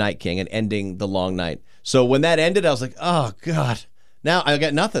the Night King and ending the Long Night. So when that ended, I was like, oh, God. Now I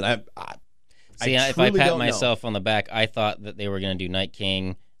got nothing. If I pat myself on the back, I thought that they were going to do Night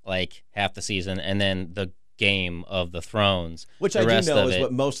King like half the season and then the Game of the Thrones. Which I do know is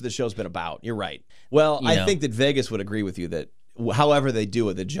what most of the show's been about. You're right. Well, I think that Vegas would agree with you that however they do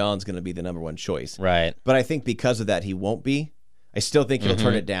it, that John's going to be the number one choice. Right. But I think because of that, he won't be. I still think he'll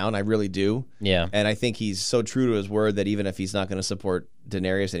turn it down. I really do. Yeah. And I think he's so true to his word that even if he's not going to support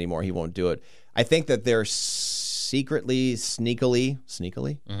Daenerys anymore, he won't do it. I think that they're sneakily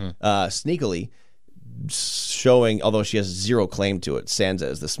showing, although she has zero claim to it, Sansa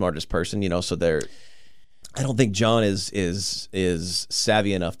is the smartest person, so I don't think John is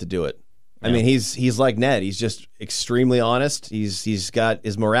savvy enough to do it. I mean, he's like Ned. He's just extremely honest. He's got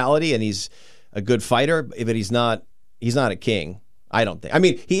his morality, and he's a good fighter, but he's not a king. I don't think. I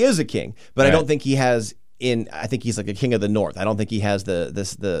mean, he is a king, but I don't think he has. I think he's like a king of the North. I don't think he has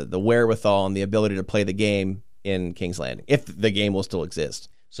the wherewithal and the ability to play the game in King's Landing, if the game will still exist.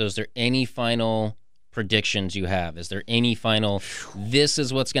 So, is there any final predictions you have? Is there any final? This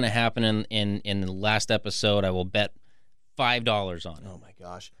is what's going to happen in the last episode. I will bet $5 on it. Oh my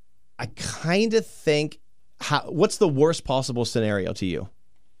gosh. I kind of think, what's the worst possible scenario to you?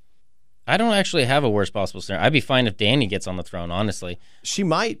 I don't actually have a worst possible scenario. I'd be fine if Dany gets on the throne, honestly. She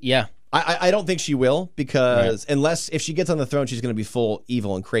might. Yeah. I don't think she will because unless if she gets on the throne, she's going to be full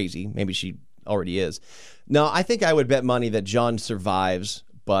evil and crazy. Maybe she already is. No, I think I would bet money that Jon survives,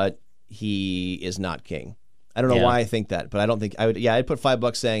 but he is not king. I don't know why I think that, but I don't think I would. Yeah, I'd put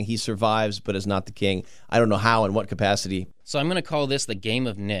 $5 saying he survives but is not the king. I don't know how and what capacity. So I'm going to call this the game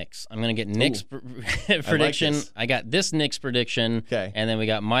of Nick's. I'm going to get Nick's prediction. I got this Nick's prediction, and then we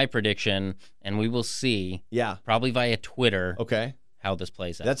got my prediction, and we will see. Yeah, probably via Twitter. Okay, how this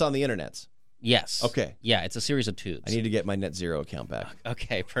plays out. That's on the internets. Yes. Okay. Yeah, it's a series of tubes. I need to get my Net Zero account back.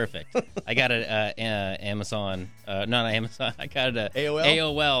 Okay, perfect. I got it Amazon. Not Amazon. I got it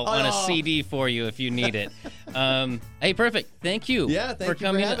AOL on a CD for you if you need it. Hey, perfect. Thank you. Yeah, thank for you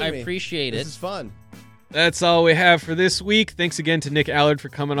coming. for having me. I appreciate it. This is fun. That's all we have for this week. Thanks again to Nick Allard for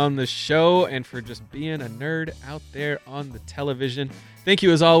coming on the show and for just being a nerd out there on the television. Thank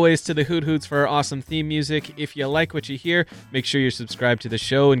you, as always, to the Hoot Hoots for our awesome theme music. If you like what you hear, make sure you're subscribed to the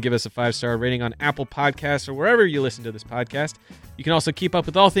show and give us a 5-star rating on Apple Podcasts or wherever you listen to this podcast. You can also keep up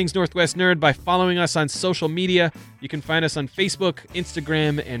with all things Northwest Nerd by following us on social media. You can find us on Facebook,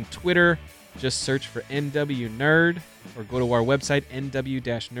 Instagram, and Twitter. Just search for NW Nerd or go to our website,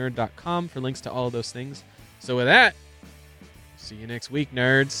 nw-nerd.com, for links to all of those things. So with that, see you next week,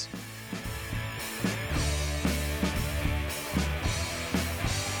 nerds.